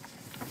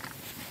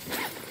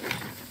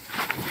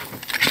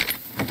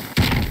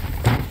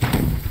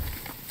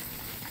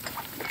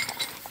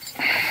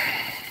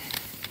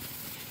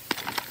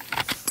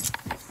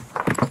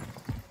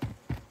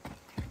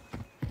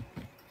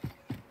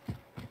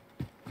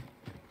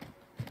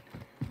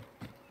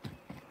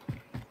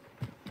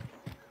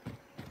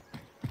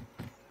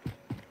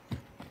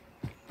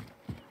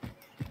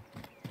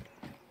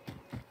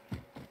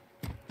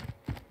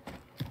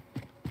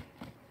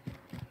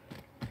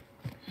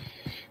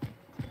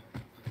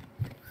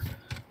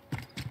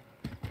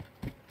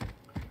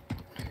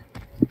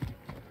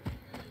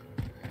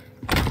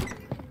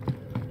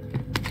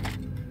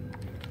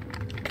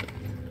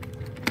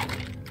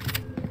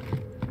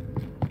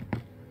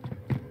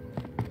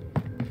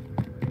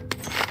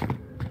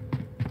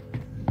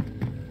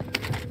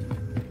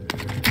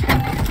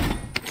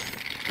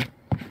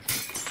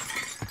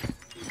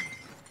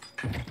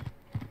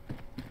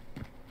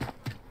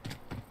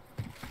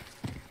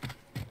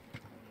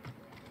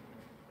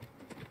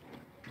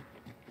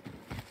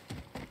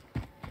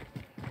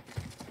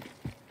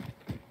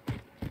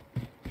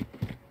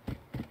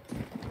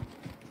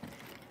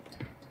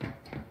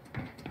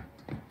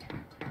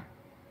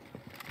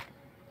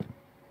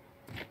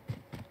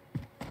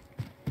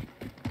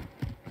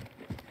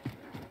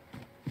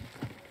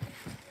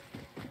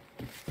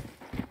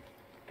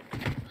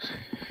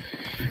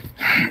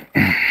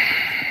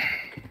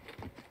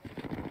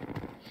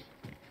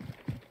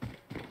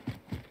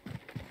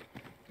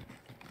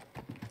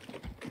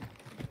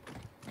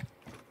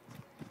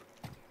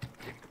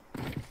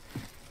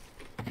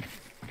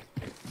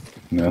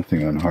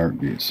 Nothing on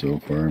heartbeat so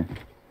far.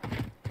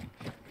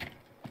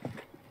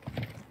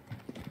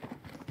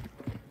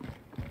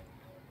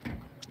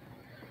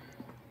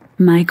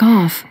 Mic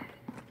off.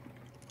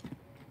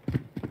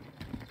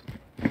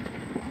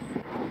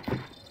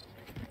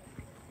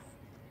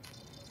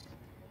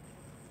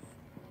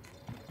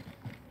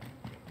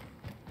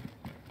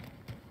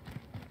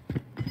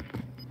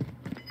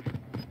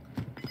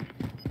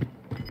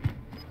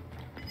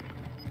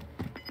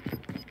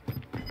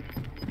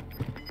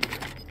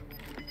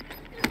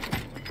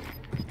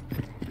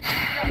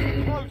 Gas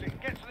is closing.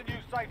 Get to the new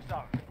safe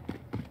zone.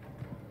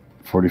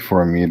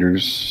 44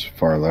 meters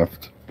far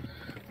left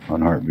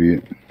on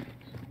heartbeat.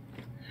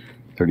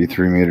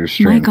 33 meters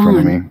straight in Mic front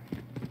of on.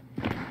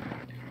 me.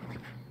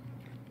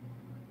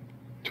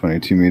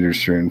 22 meters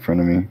straight in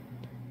front of me.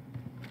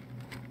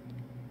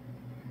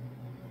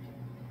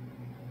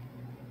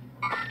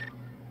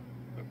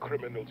 The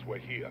criminals were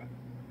here.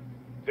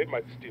 They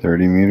might still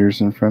 30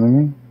 meters in front of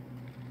me.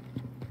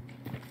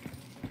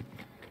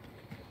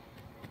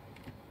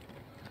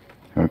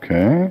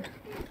 Okay.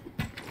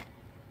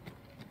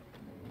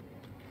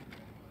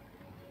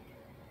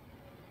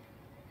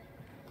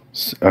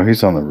 Oh,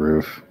 he's on the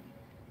roof.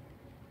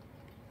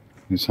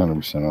 He's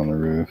 100% on the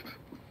roof.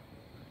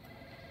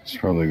 He's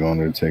probably going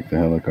to take the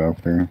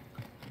helicopter.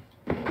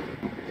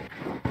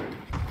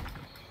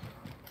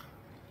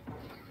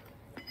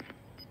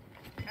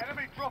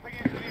 Enemy dropping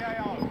into the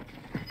AO.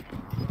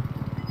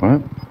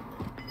 What?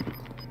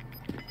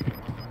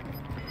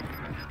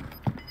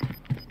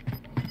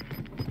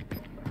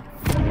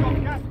 Got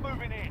gas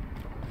moving in.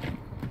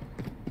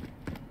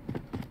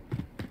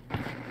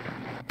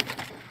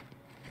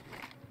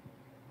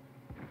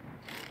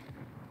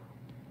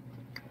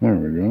 There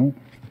we go.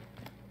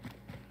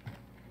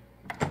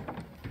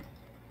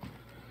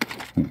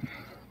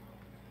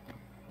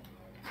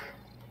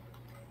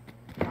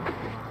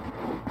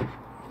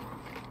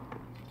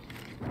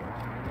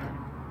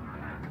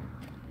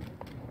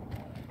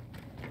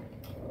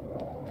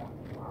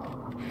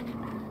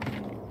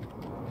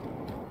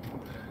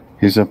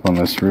 He's up on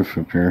this roof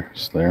up here,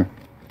 Slayer.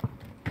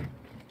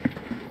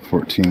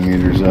 14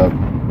 meters up.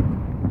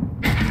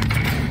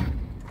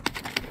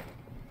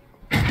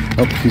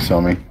 Oh, he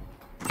saw me.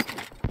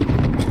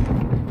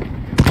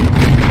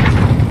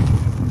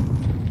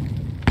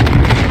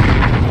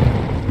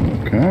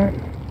 Okay.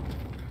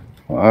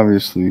 Well,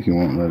 obviously he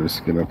won't let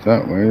us get up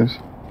that way.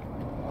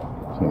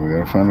 So we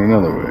gotta find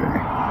another way.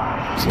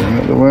 Is there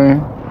another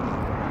way?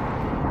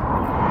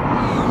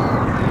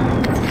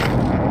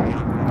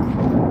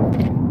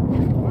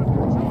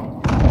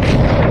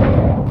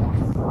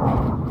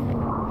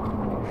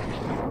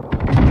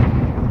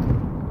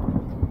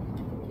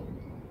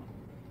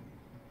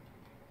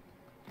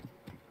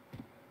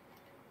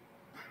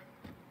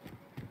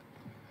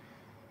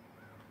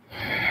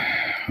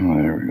 Oh,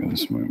 there we go.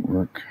 This might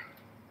work.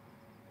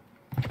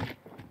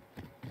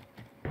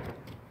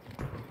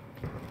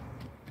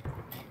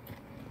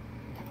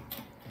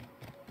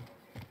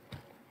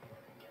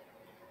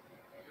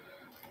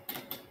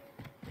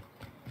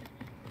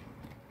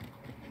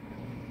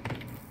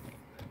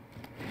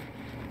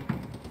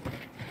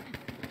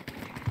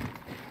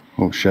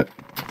 Oh, shit.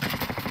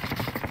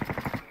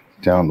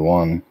 Downed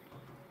one.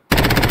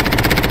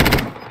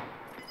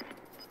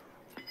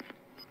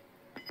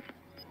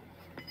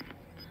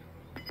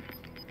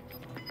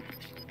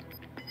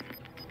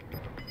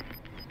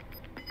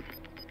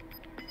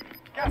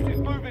 Gas is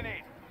moving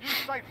in. New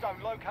safe zone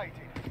located.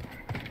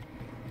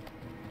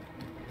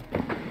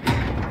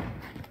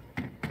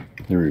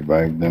 They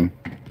revived them.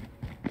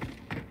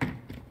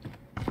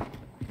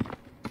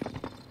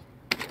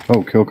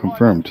 Oh, kill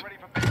confirmed. Ready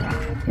for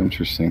pickup.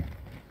 Interesting.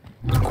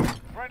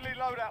 Friendly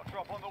loadout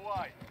drop on the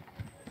way.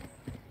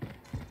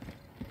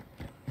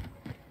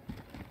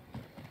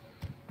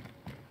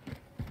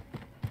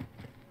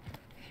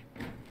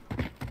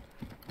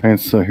 I can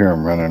still hear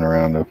him running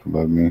around up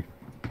above me.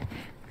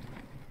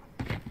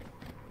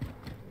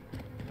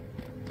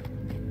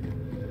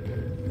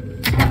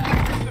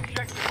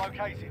 Objective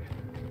located.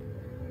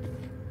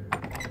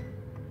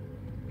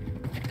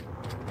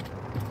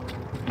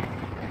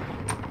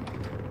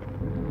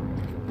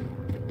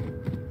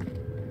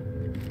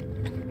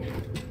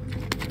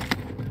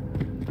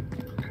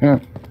 Okay.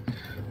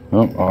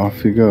 Well,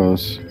 off he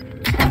goes.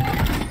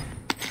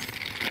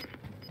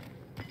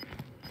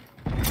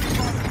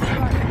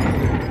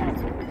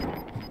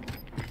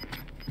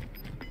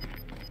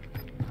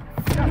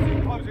 Gas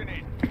is closing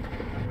in.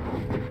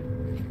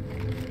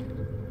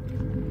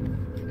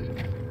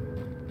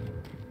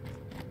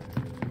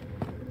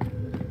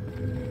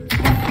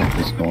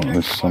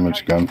 There's so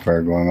much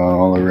gunfire going on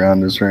all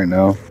around us right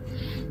now.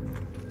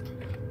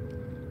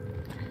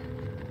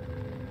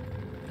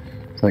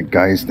 It's like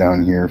guys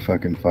down here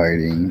fucking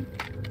fighting.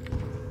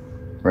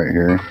 Right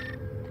here.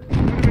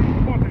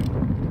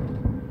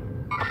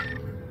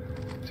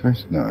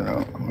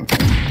 No.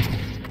 Okay.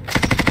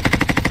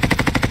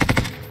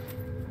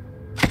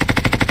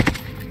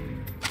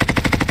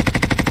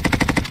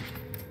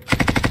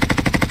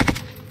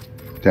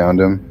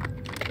 Downed him.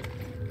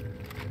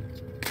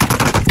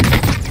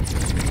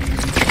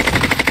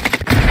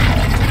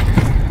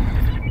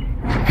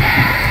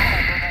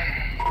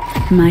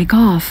 Mic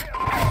off.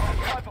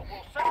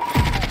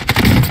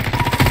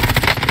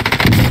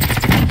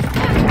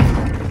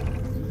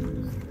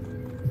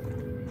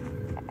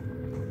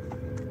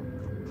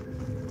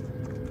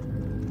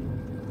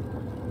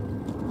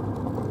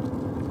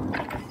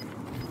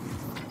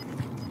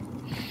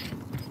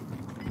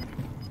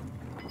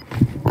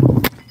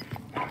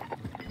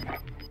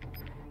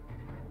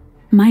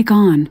 Mic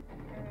on.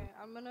 Okay,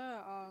 I'm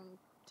gonna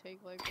take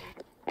like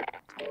a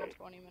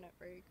 10-20 minute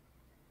break.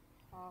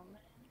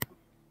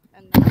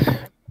 And then so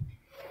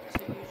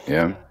you should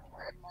Yeah.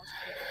 most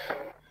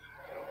people.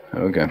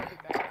 Okay.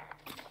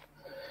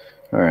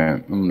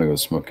 Alright, I'm gonna go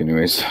smoke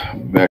anyways.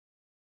 Back.